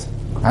commitment.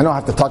 I don't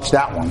have to touch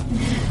that one,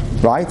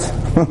 right?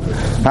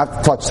 I have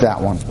to touch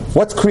that one.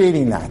 What's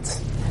creating that?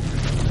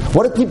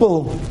 What are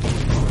people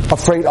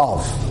afraid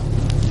of?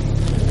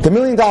 The $1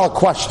 million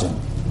question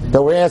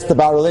that we're asked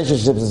about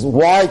relationships is,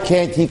 why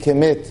can't he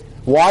commit?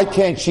 Why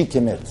can't she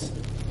commit?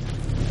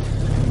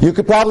 You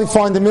could probably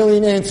find 1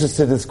 million answers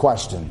to this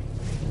question.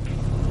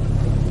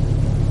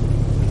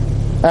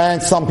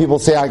 And some people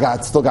say,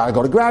 still got to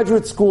go to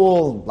graduate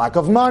school, lack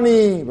of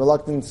money,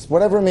 reluctance,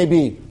 whatever it may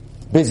be.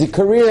 Busy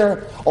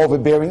career,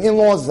 overbearing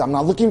in-laws, I'm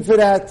not looking for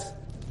that.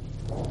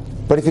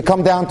 But if you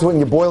come down to it and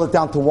you boil it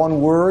down to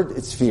one word,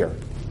 it's fear.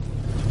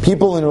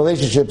 People in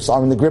relationships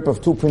are in the grip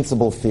of two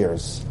principal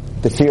fears.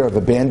 The fear of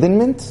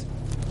abandonment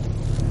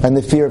and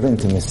the fear of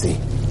intimacy.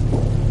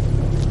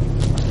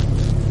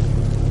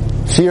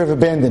 Fear of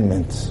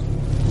abandonment.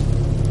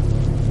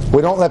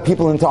 We don't let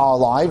people into our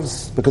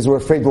lives because we're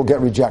afraid we'll get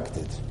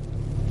rejected.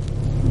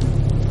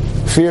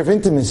 Fear of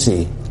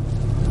intimacy.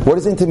 What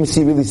does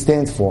intimacy really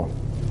stand for?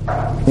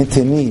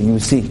 Into me, you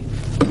see.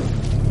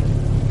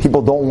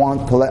 People don't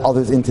want to let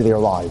others into their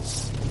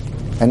lives.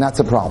 And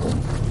that's a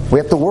problem. We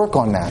have to work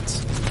on that.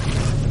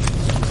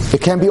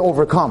 It can be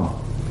overcome.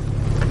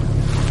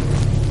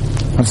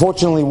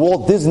 Unfortunately,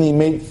 Walt Disney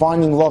made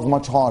finding love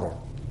much harder.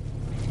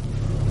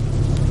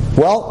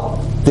 Well,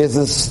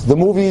 there's the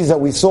movies that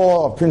we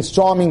saw of Prince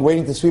Charming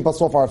waiting to sweep us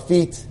off our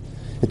feet.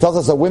 It tells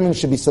us that women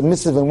should be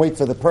submissive and wait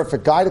for the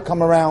perfect guy to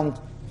come around.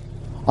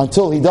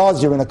 Until he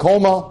does, you're in a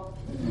coma.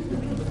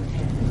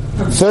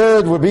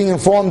 Third, we're being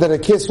informed that a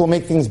kiss will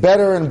make things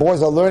better, and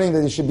boys are learning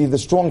that he should be the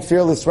strong,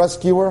 fearless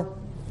rescuer,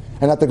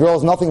 and that the girl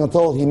is nothing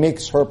until he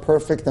makes her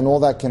perfect, and all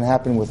that can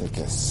happen with a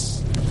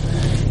kiss.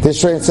 This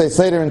translates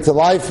later into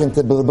life,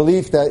 into the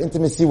belief that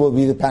intimacy will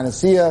be the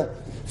panacea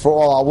for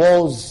all our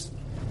woes.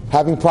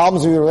 Having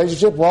problems with your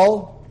relationship,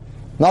 well,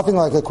 nothing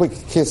like a quick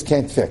kiss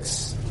can't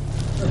fix.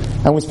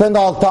 And we spend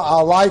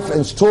our life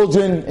as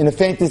children in a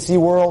fantasy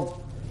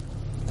world.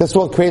 This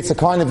world creates a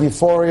kind of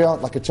euphoria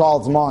like a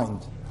child's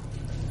mind.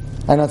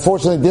 And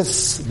unfortunately,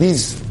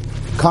 these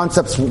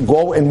concepts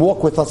go and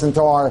walk with us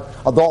into our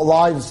adult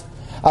lives.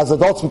 As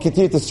adults, we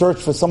continue to search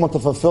for someone to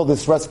fulfill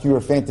this rescuer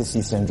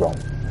fantasy syndrome.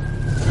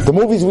 The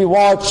movies we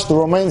watch, the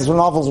romance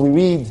novels we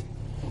read,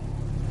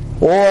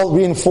 all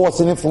reinforce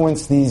and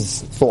influence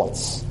these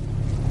thoughts.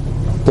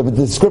 The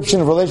description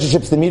of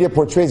relationships the media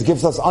portrays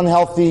gives us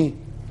unhealthy,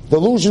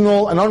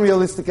 delusional, and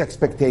unrealistic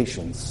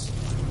expectations.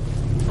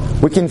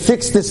 We can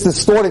fix this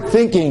distorted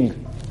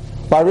thinking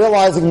by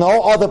realizing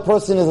no other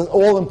person is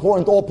all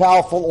important, all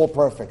powerful, all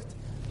perfect.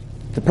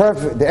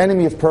 The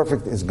enemy of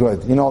perfect is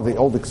good. You know the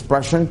old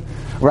expression,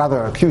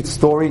 rather a cute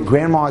story.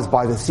 Grandma is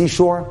by the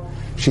seashore.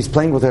 She's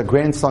playing with her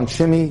grandson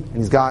Shimmy, and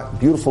he's got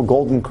beautiful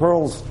golden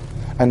curls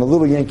and a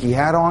little Yankee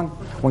hat on.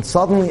 When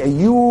suddenly a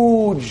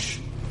huge,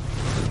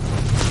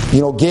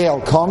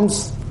 gale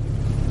comes,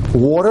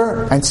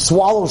 water, and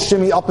swallows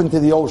Shimmy up into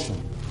the ocean.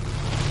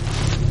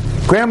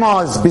 Grandma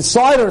is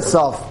beside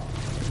herself.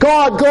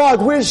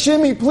 God, where's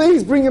Shimmy?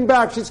 Please bring him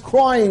back. She's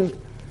crying.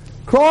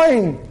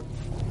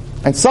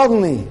 And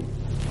suddenly,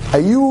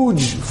 a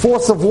huge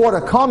force of water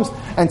comes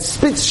and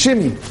spits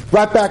Shimmy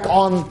right back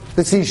on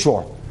the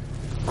seashore.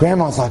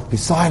 Grandma's like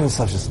beside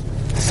herself, just,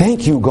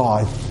 thank you,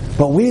 God,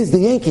 but where's the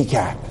Yankee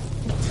cap?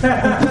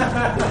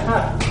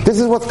 This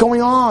is what's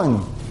going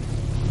on.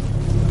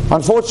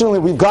 Unfortunately,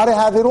 we've got to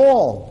have it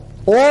all.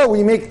 Or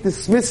we make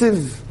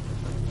dismissive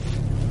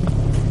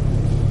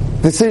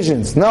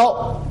decisions.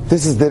 No,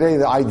 this is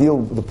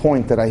the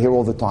point that I hear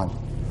all the time.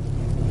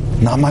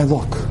 Not my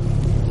look.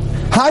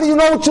 How do you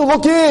know what your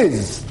look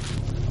is?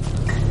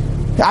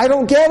 I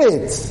don't get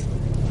it.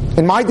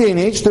 In my day and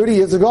age, 30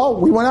 years ago,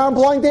 we went out on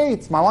blind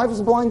dates. My wife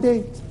was a blind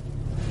date.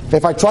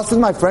 If I trusted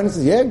my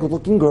friends, yeah, good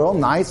looking girl,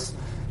 nice,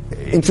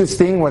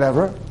 interesting,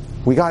 whatever.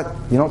 You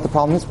know what the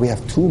problem is? We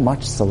have too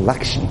much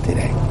selection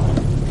today.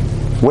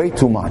 Way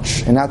too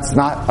much. And that's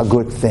not a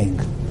good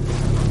thing.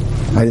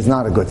 That is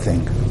not a good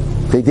thing.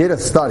 They did a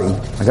study,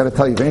 I got to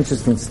tell you, very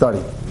interesting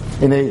study,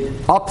 in a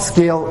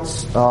upscale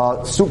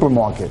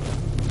supermarket.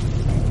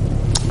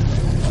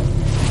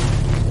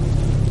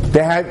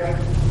 They had,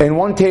 in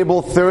one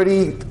table,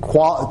 30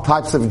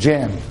 types of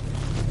jam.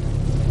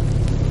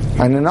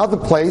 And another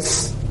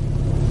place,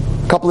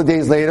 a couple of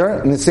days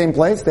later, in the same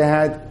place, they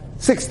had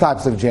 6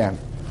 types of jam.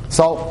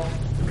 So,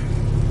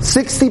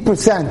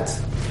 60%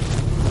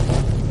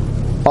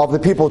 of the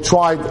people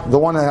tried the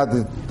one that had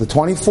the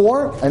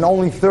 24, and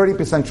only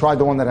 30% tried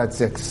the one that had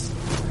 6.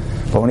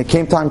 But when it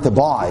came time to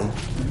buy,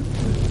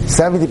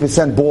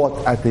 70%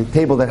 bought at the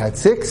table that had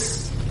 6,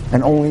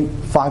 and only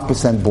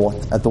 5% bought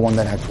at the one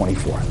that had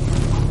 24.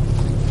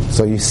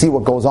 So you see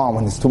what goes on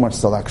when there's too much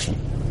selection.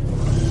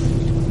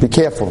 Be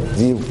careful.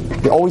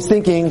 You're always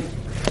thinking,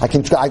 I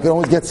can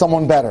always get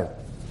someone better.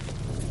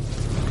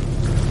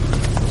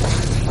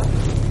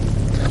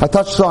 I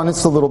touched on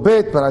this a little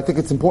bit, but I think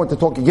it's important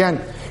to talk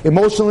again.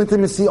 Emotional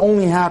intimacy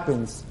only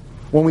happens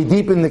when we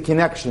deepen the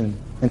connection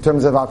in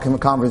terms of our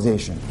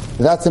conversation.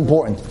 That's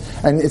important.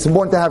 And it's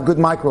important to have good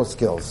micro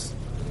skills.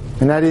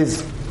 And that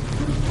is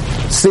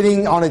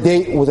sitting on a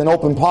date with an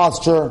open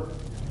posture.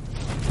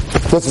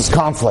 This is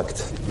conflict.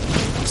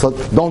 So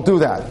don't do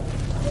that.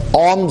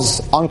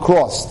 Arms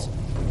uncrossed.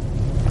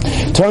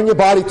 Turn your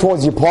body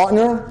towards your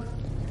partner.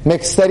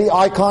 Make steady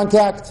eye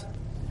contact.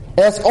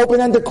 Ask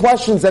open-ended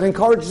questions that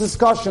encourage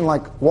discussion,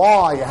 like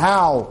why,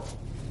 how.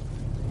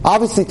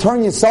 Obviously,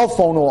 turn your cell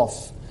phone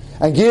off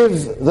and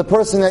give the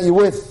person that you're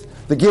with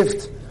the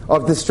gift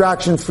of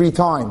distraction-free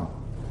time.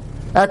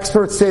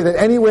 Experts say that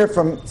anywhere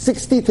from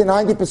 60 to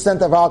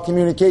 90% of our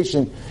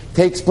communication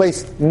takes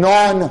place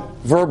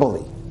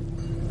non-verbally.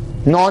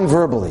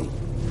 Non-verbally.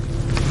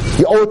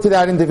 You owe it to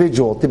that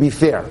individual to be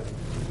fair.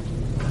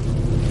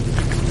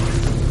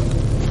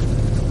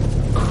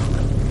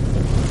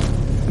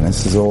 And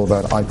this is all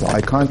about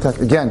eye-to-eye contact.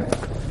 Again,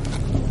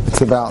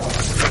 it's about,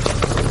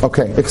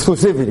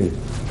 exclusivity.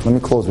 Let me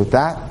close with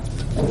that.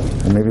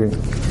 And maybe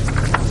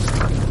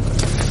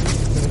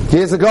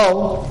years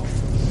ago,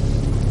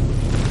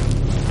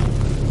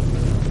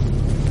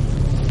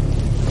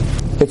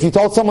 if you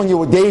told someone you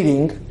were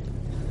dating,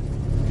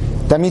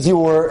 that means you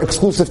were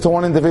exclusive to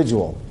one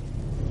individual.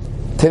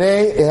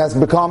 Today, it has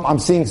become, I'm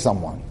seeing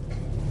someone.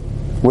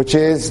 Which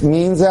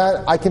means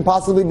that I can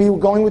possibly be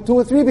going with 2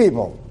 or 3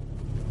 people.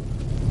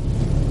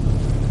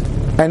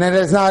 And that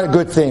is not a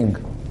good thing.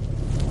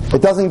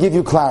 It doesn't give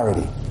you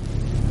clarity.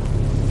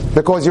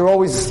 Because you're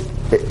always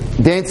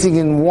dancing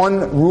in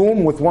one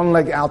room with one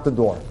leg out the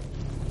door.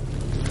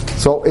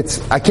 So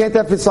I can't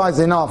emphasize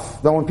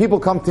enough that when people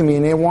come to me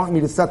and they want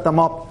me to set them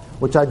up,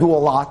 which I do a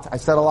lot, I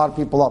set a lot of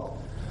people up.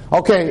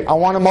 Okay, I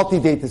want a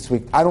multi-date this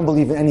week. I don't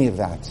believe in any of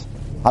that.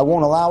 I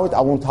won't allow it. I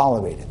won't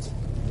tolerate it.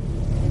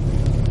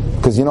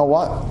 Because you know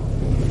what?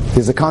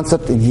 There's a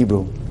concept in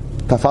Hebrew.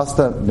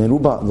 Tafasta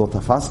meruba lo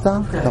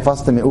tafasta,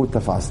 tafasta me'ut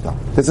tafasta.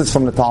 This is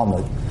from the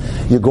Talmud.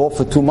 You go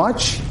for too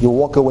much, you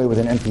walk away with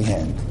an empty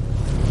hand.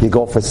 You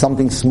go for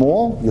something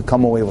small, you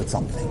come away with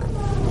something.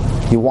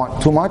 You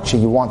want too much,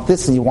 and you want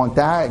this, and you want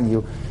that, and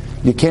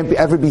you can't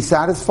ever be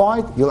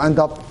satisfied, you'll end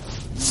up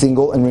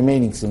single and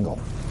remaining single.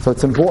 So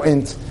it's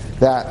important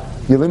that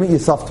you limit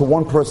yourself to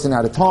one person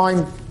at a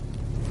time.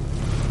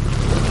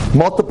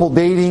 Multiple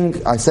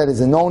dating, I said,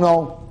 is a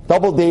no-no.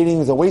 Double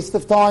dating is a waste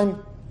of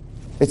time.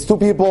 It's two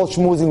people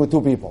schmoozing with two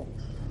people.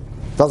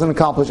 Doesn't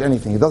accomplish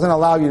anything. It doesn't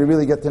allow you to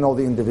really get to know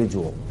the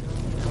individual.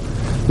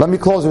 Let me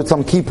close with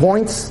some key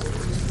points.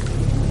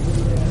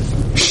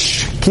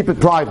 Shh, keep it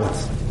private.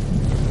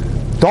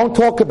 Don't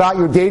talk about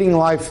your dating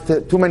life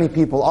to too many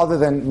people other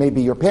than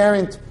maybe your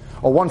parent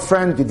or one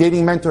friend, your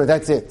dating mentor,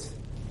 that's it.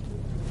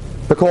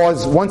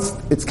 Because once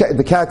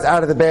the cat's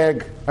out of the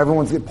bag,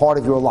 everyone's part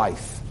of your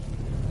life.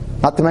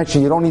 Not to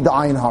mention, you don't need the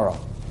ayin hara.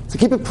 So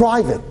keep it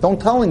private. Don't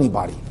tell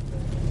anybody.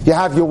 You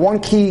have your one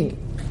key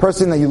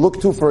person that you look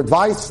to for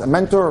advice, a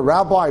mentor, a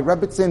rabbi, a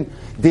rebbitzin,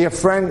 dear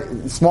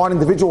friend, smart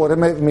individual,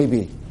 whatever it may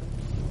be.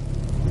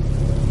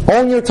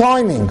 Own your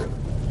timing,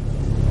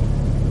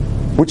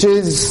 which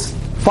is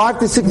 5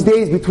 to 6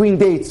 days between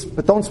dates,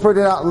 but don't spread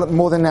it out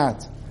more than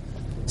that.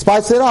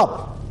 Spice it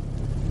up.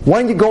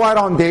 When you go out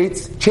on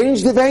dates,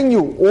 change the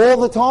venue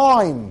all the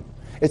time.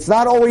 It's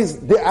not always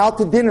out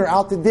to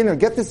dinner.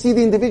 Get to see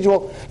the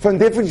individual from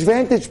different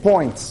vantage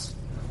points.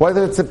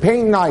 Whether it's a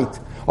paint night,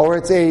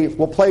 or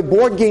we'll play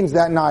board games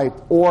that night,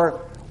 or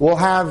we'll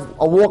have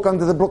a walk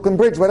under the Brooklyn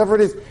Bridge, whatever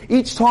it is.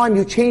 Each time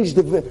you change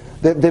the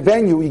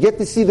venue, you get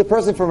to see the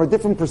person from a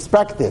different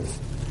perspective.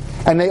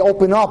 And they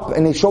open up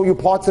and they show you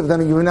parts of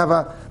them you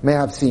never may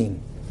have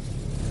seen.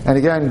 And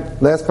again,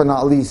 last but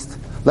not least,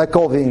 let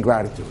go of the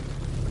ingratitude.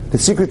 The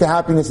secret to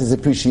happiness is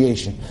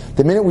appreciation.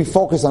 The minute we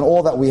focus on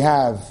all that we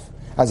have,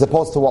 as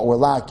opposed to what we're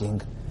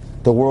lacking,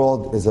 the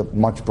world is a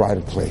much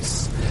brighter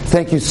place.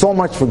 Thank you so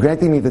much for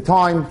granting me the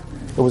time.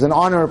 It was an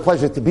honor and a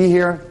pleasure to be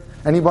here.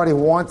 Anybody who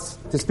wants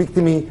to speak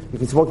to me, you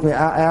can speak to me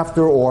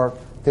after or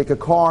take a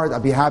card.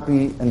 I'd be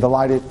happy and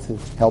delighted to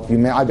help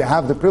you. I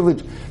have the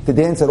privilege to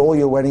dance at all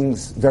your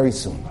weddings very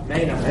soon.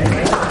 My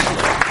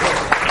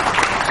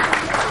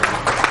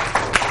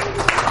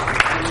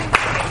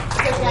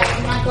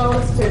goal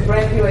is to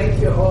graduate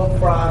you all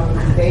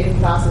from dating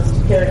classes to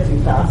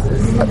parenting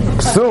classes.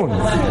 Soon.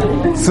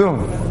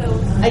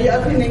 Are you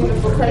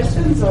opening for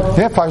questions? Or?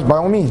 Yeah, by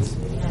all means.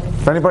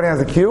 If anybody has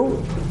a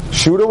cue,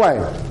 shoot away.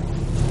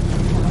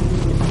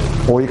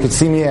 Or you could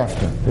see me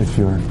after, if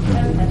you're...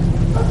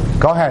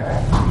 Go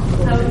ahead.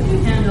 How would you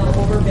handle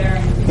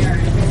overbearing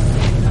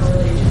parents in a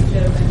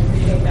relationship and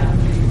create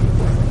boundaries?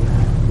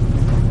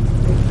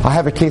 I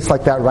have a case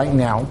like that right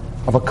now,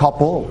 of a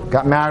couple,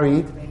 got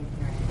married,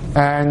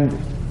 and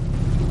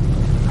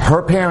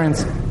her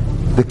parents,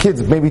 the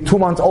kid's maybe 2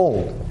 months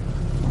old,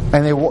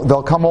 and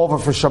they'll come over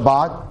for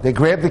Shabbat, they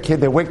grab the kid,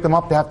 they wake them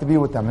up, they have to be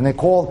with them, and they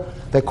call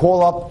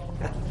up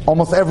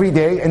almost every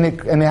day, and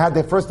they had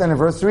their first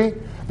anniversary,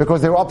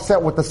 because they were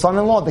upset with the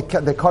son-in-law,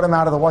 they cut him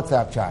out of the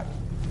WhatsApp chat.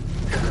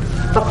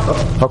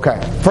 Okay,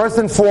 first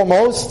and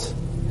foremost,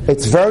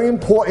 it's very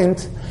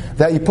important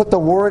that you put the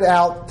word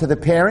out to the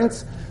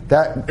parents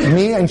that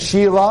me and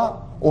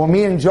Sheila or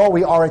me and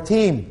Joey are a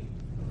team.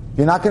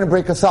 You're not going to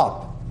break us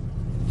up.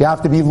 You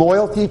have to be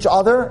loyal to each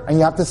other and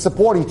you have to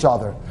support each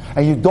other.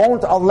 And you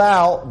don't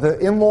allow the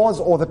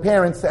in-laws or the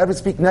parents to ever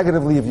speak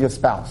negatively of your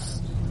spouse.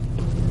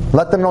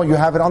 Let them know you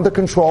have it under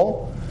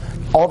control.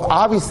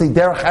 Obviously,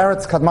 Derech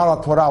Eretz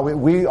Kadmal Torah.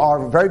 We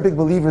are very big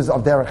believers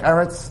of Derech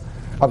Eretz,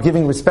 of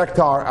giving respect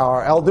to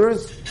our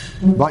elders.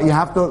 But you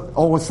have to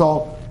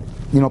also,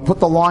 put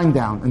the line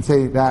down and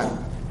say that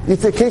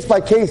it's a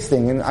case-by-case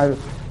thing. And I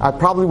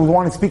probably would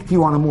want to speak to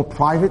you on a more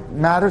private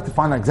matter to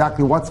find out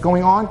exactly what's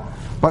going on.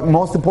 But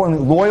most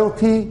importantly,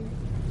 loyalty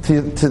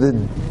to the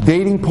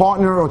dating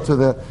partner or to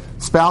the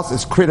spouse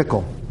is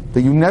critical.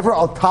 That you never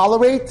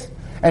tolerate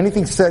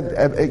anything said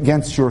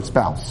against your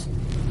spouse.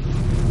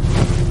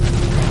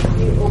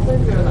 You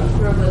open your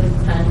lecture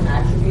with 10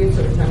 attributes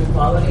or 10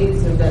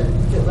 qualities, so that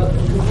you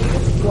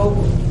just go,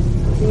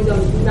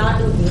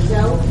 not in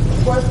detail,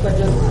 of course, but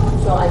just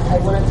so I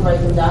wanted to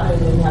write them down and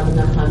didn't have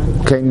enough time to.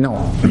 Okay, no,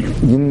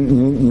 you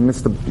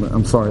missed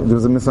I'm sorry, there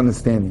was a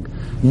misunderstanding.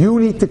 You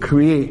need to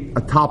create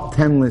a top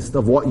 10 list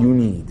of what you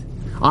need.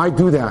 I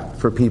do that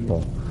for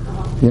people.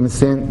 You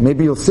understand?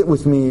 Maybe you'll sit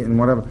with me and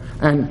whatever,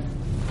 and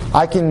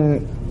I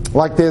can,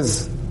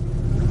 there's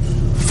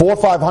 400 or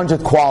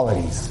 500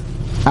 qualities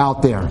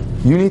out there.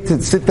 You need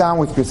to sit down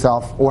with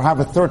yourself or have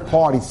a third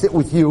party sit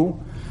with you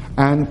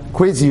and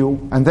quiz you,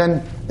 and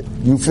then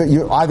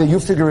either you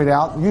figure it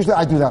out. Usually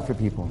I do that for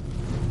people,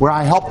 where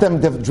I help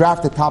them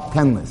draft a top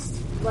 10 list.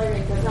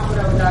 Wait, that's not what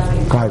I was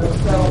asking. Go ahead.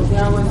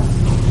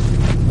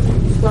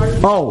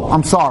 So,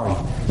 I'm sorry.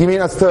 You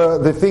mean as to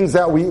the things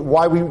that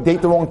why we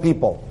date the wrong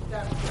people?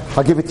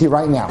 I'll give it to you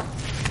right now.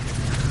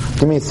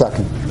 Give me a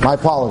second. My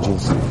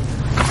apologies. There's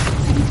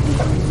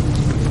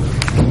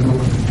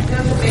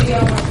a video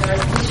on there.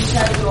 You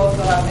said you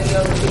also have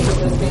videos of people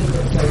with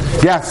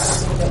thinkers.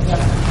 Yes.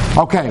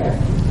 Okay.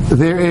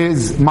 There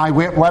is my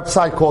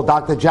website called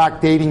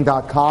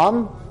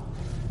drjackdating.com,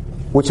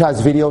 which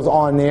has videos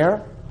on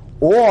there.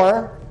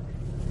 Or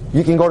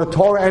you can go to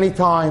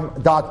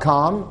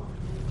TorahAnytime.com.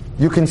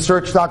 You can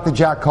search Dr.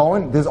 Jack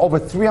Cohen. There's over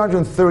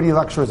 330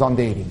 lectures on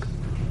dating.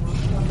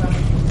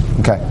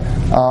 Okay.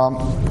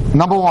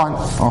 Number one.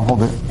 Oh,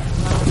 hold it.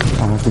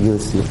 I have to give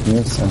this to you.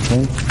 Yes,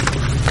 okay.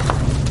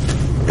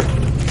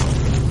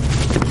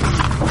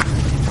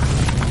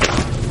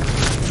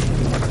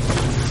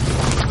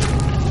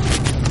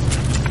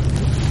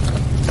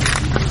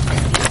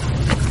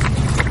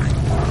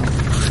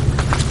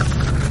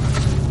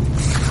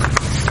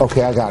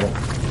 Okay, I got it.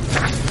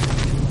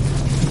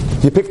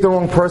 You pick the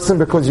wrong person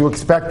because you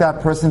expect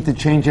that person to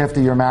change after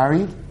you're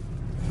married.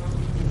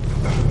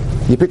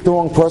 You pick the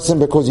wrong person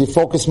because you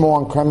focus more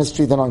on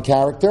chemistry than on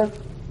character.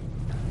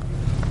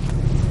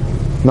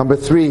 Number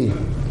 3,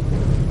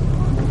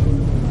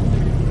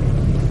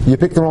 you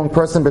pick the wrong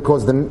person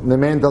because the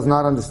man does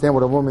not understand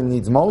what a woman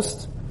needs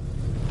most.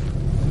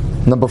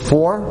 Number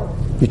 4,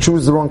 you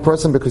choose the wrong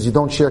person because you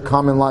don't share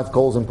common life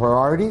goals and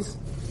priorities.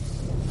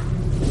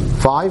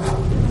 5,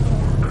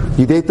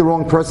 you date the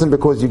wrong person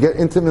because you get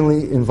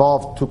intimately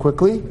involved too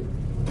quickly.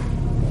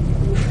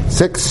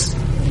 6,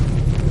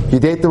 you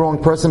date the wrong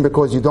person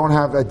because you don't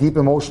have a deep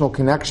emotional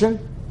connection.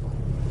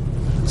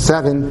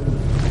 7,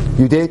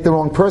 you date the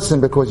wrong person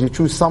because you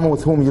choose someone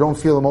with whom you don't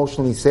feel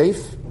emotionally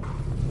safe.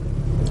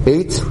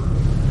 8,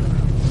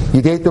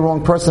 you date the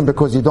wrong person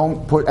because you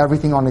don't put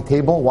everything on the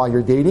table while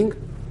you're dating.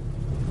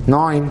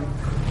 9,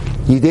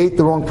 you date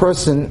the wrong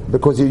person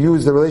because you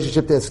use the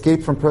relationship to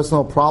escape from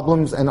personal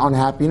problems and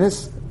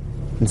unhappiness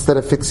instead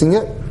of fixing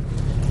it.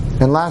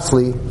 And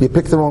lastly, you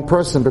pick the wrong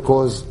person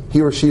because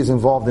he or she is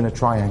involved in a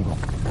triangle.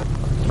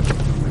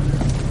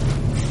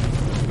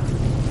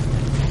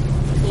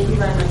 Thank you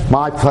very much.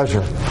 My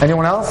pleasure.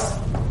 Anyone else?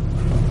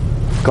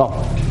 Go.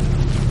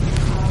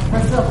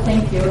 First of all,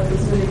 thank you. It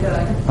was really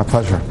good. My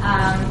pleasure.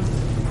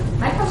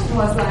 My question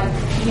was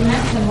you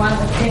mentioned one of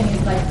the things is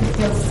to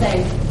feel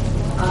safe,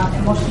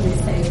 emotionally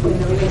safe in a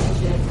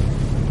relationship.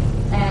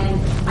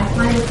 And I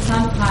find it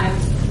sometimes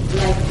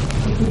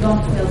if you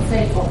don't feel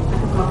safe, well, I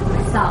can talk for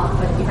myself,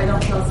 but if I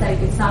don't feel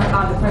safe, it's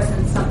somehow the person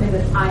is something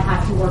that I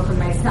have to work on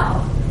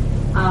myself.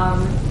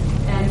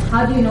 And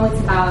how do you know it's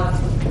about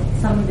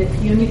something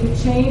that you need to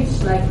change,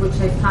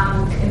 which I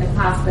found in the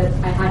past that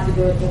I had to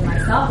do it with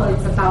myself, or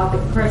it's about the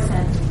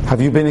person? Have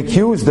you been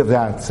accused of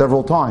that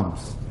several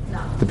times? No.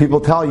 Do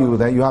people tell you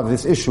that you have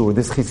this issue,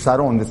 this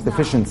chisaron, this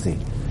deficiency?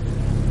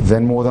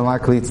 Then more than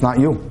likely it's not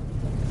you.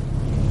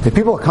 If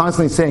people are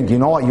constantly saying, you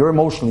know what, you're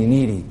emotionally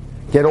needy,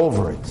 get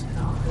over it,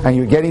 and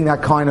you're getting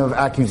that kind of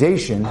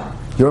accusation,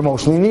 you're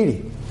emotionally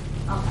needy.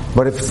 Okay.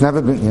 But if it's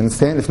never been, you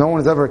understand? If no one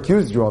has ever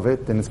accused you of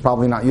it, then it's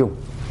probably not you.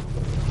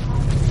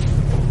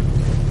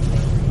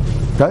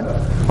 Okay?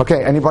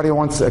 Okay, anybody who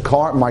wants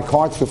my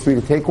cards, feel free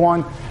to take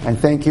one. And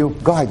thank you.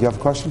 Go ahead, you have a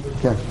question?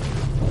 Yeah.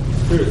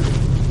 Sure.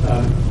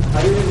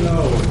 How do you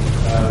know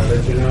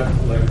that you're not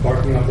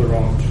barking up the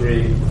wrong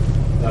tree,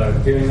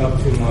 giving up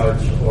too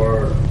much,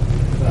 or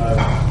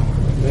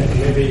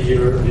maybe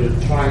you're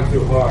trying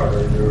too hard,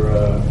 or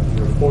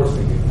you're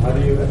forcing it? How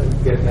do you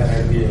get that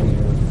idea?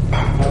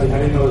 How do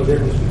you know the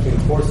difference between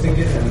forcing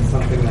it and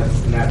something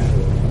that's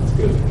natural, that's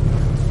good?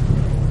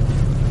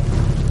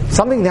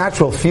 Something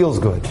natural feels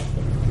good.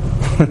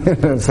 You know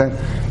what I'm saying?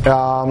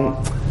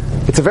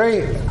 It's a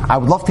very. I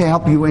would love to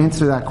help you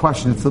answer that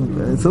question. It's a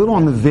little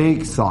on the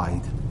vague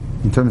side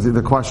in terms of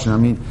the question. I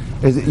mean,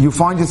 you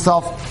find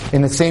yourself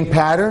in the same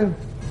pattern?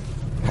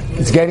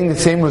 It's getting the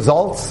same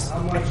results?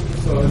 How much?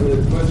 So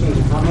the question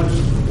is,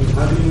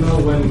 how do you know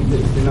when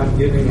you're not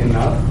giving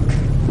enough?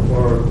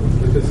 Or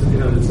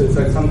because it's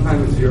like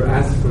sometimes you're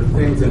asked for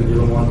things and you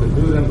don't want to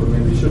do them, but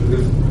maybe you should.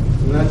 Because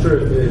I'm not sure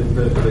if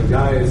the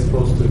guy is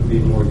supposed to be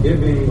more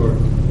giving, or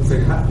it's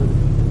like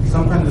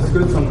sometimes it's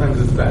good, sometimes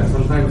it's bad.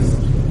 Sometimes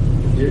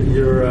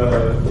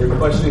you're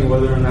questioning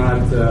whether or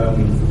not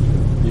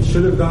you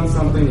should have done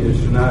something, you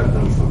should not have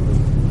done something.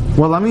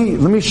 Well, let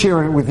me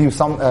share with you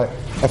a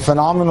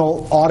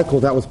phenomenal article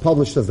that was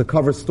published as the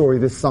cover story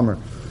this summer.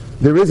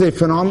 There's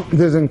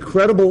an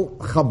incredible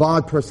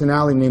Chabad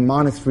personality named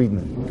Manis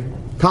Friedman.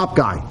 Top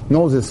guy,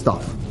 knows his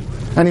stuff.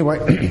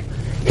 Anyway,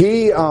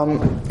 he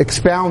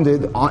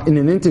expounded in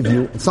an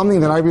interview something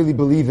that I really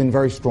believe in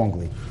very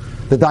strongly.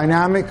 The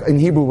dynamic in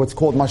Hebrew, what's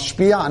called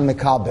mashpia and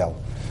mekabel.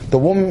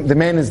 The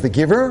man is the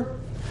giver,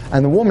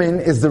 and the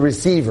woman is the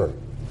receiver.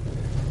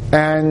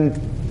 And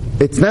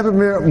it's never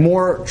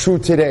more true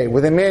today,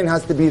 where the man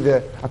has to be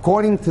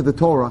according to the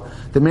Torah,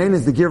 the man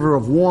is the giver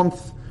of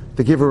warmth,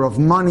 the giver of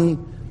money,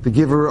 the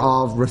giver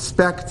of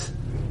respect.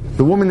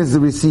 The woman is the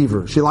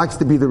receiver. She likes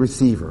to be the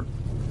receiver.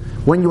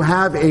 When you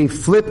have a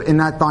flip in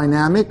that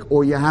dynamic,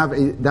 or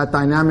that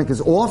dynamic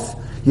is off,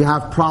 you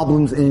have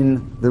problems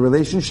in the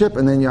relationship,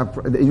 and then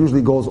it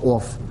usually goes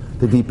off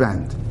the deep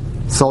end.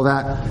 So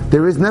that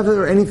there is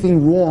never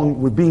anything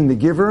wrong with being the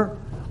giver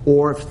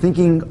or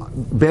thinking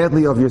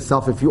badly of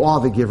yourself if you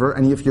are the giver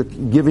and if you're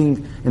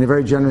giving in a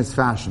very generous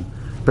fashion.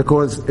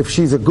 Because if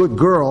she's a good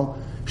girl,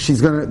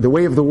 the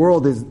way of the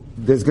world is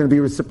there's going to be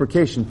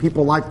reciprocation.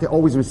 People like to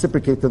always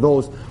reciprocate to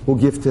those who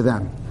give to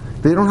them.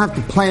 They don't have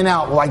to plan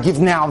out, well, I give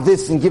now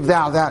this and give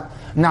now that.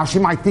 Now she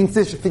might think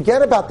this.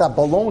 Forget about that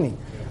baloney.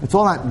 It's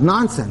all that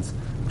nonsense.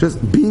 Just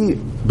be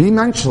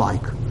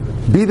mensch-like.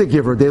 Be the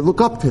giver. They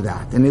look up to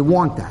that and they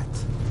want that.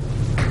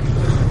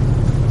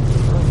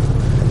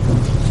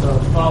 So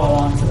follow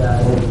on to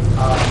that.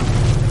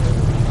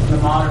 In the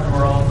modern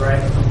world, right,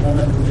 a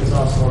woman is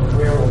also a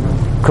career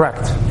woman.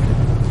 Correct.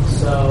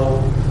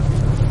 So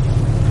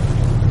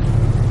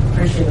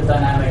appreciate the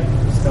dynamic,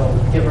 still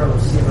giver,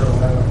 receiver,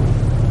 whatever.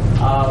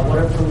 What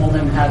if the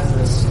woman has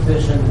this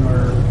vision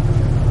or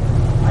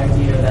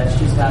idea that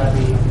she's got to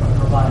be a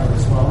provider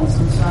as well in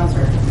some sense,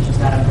 or she's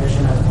got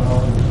ambition as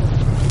well in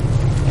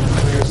a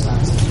career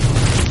sense?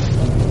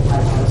 How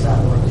does that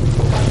work?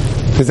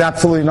 There's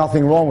absolutely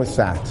nothing wrong with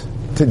that.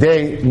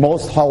 Today,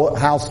 most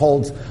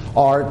households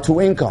are two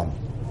income.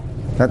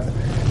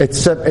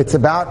 It's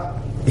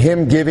about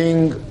him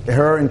giving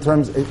her in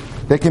terms.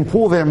 They can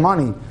pool their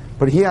money,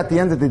 but he, at the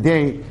end of the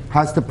day,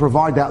 has to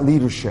provide that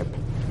leadership,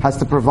 has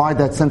to provide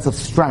that sense of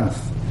strength,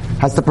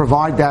 has to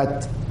provide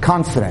that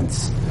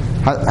confidence,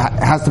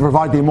 has to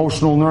provide the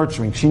emotional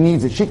nurturing. She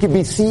needs it. She could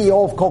be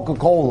CEO of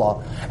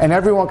Coca-Cola, and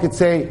everyone could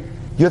say,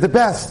 "You're the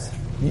best.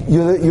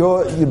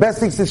 You're best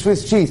things to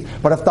Swiss cheese."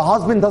 But if the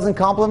husband doesn't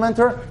compliment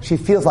her, she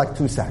feels like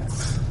 2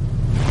 cents.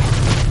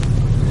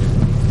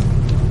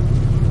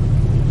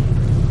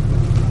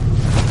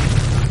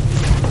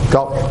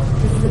 Go.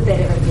 This is a bit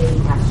of a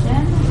vague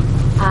question.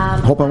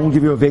 Hope I won't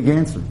give you a vague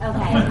answer. Okay.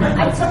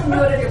 I took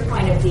note of your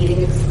point of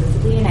dating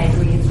exclusively, and I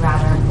agree it's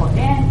rather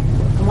important.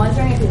 I'm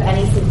wondering if you have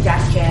any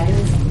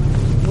suggestions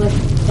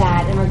with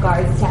that in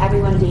regards to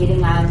everyone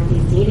dating on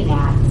these dating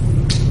apps.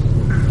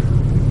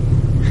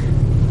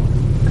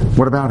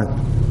 What about it?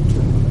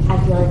 I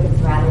feel like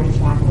it's rather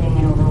distracting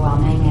and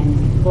overwhelming,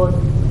 and both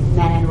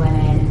men and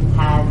women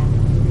have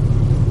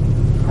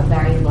a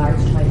very large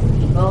choice of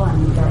people,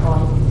 and they're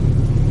all,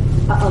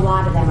 a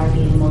lot of them are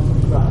dating multiple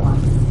people at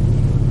once.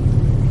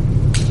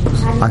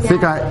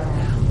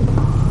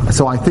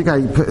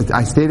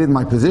 I stated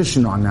my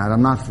position on that.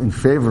 I'm not in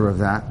favor of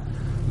that.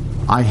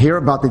 I hear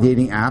about the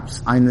dating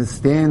apps. I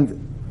understand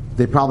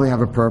they probably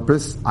have a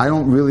purpose.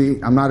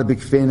 I'm not a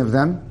big fan of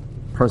them,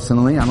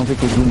 personally. I don't think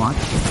they do much.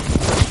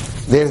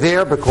 They're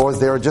there because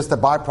they're just a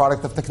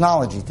byproduct of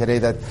technology today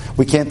that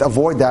we can't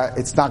avoid that.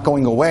 It's not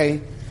going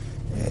away.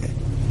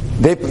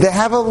 They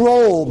have a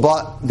role,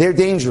 but they're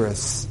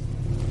dangerous.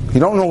 You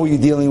don't know who you're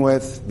dealing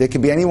with. They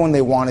can be anyone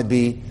they want to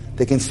be.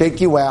 They can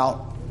fake you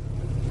out.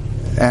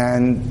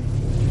 And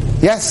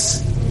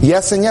yes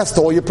and yes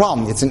to all your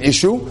problems. It's an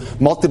issue.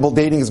 Multiple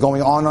dating is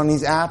going on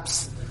these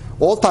apps.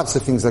 All types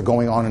of things are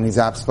going on in these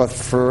apps. But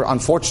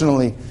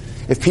unfortunately,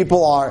 if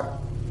people are...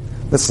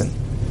 Listen,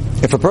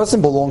 if a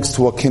person belongs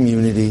to a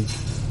community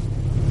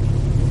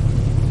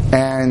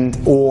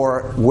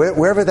or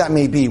wherever that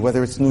may be,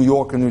 whether it's New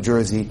York or New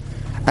Jersey,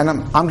 and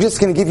I'm just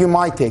going to give you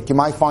my take. You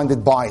might find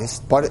it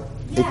biased, but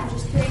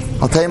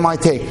I'll tell you my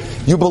take.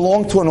 You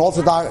belong to an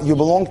Orthodox, you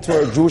belong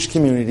to a Jewish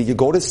community, you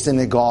go to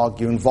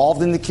synagogue, you're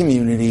involved in the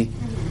community,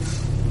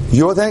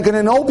 you're then going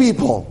to know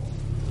people.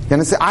 You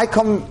understand? I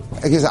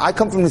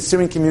come from the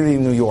Syrian community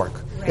in New York,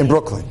 in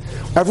Brooklyn.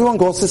 Everyone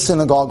goes to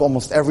synagogue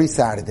almost every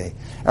Saturday.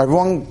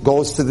 Everyone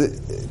goes to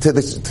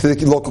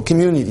the local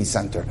community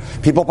center.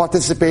 People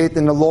participate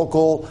in the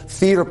local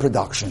theater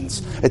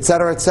productions,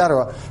 etc.,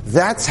 etc.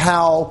 That's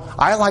how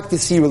I like to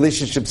see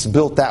relationships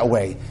built that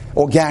way,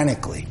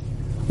 organically,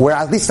 where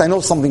at least I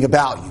know something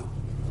about you.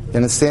 You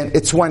understand?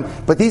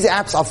 But these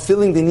apps are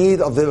filling the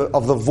need of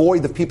the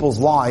void of people's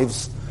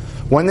lives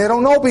when they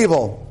don't know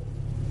people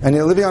and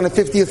they're living on the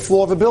 50th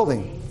floor of a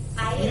building.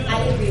 I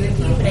agree with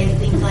you, but I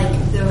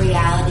think the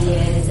reality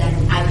is,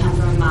 and I come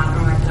from a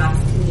modern Orthodox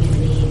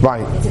community.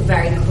 Right. It's a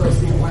very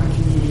close-knit warm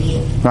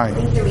community. Right. I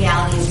think the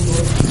reality is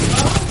most people,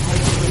 I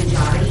think the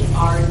majority,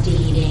 are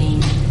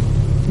dating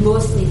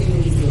mostly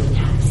through these dating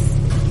apps.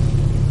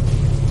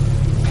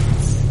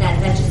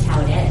 That's just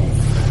how it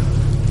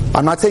is.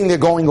 I'm not saying they're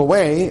going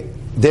away.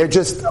 They're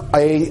just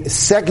a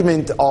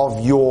segment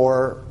of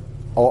your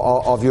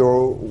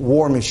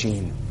war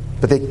machine,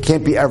 but they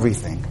can't be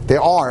everything. They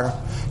are.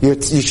 You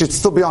should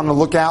still be on the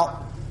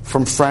lookout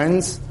from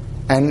friends,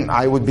 and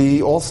I would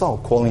be also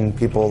calling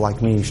people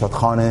like me,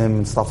 Shatchanim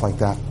and stuff like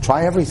that.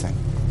 Try everything.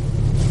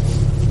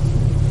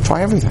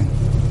 Try everything.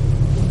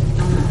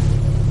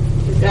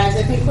 Guys,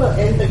 I think we'll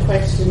end the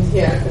questions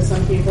here for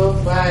some people,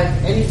 but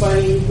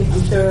anybody,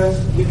 I'm sure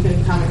you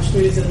can come and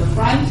choose in the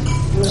front.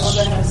 We'll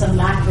also have some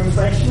light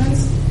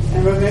refreshments.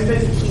 And remember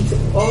to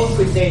keep all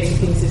good dating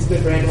things is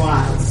good red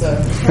wine. So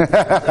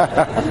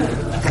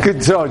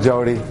good job,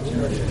 Jody.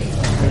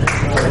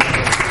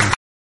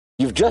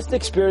 You've just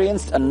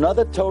experienced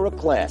another Torah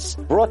class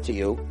brought to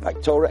you by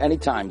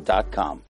TorahAnytime.com.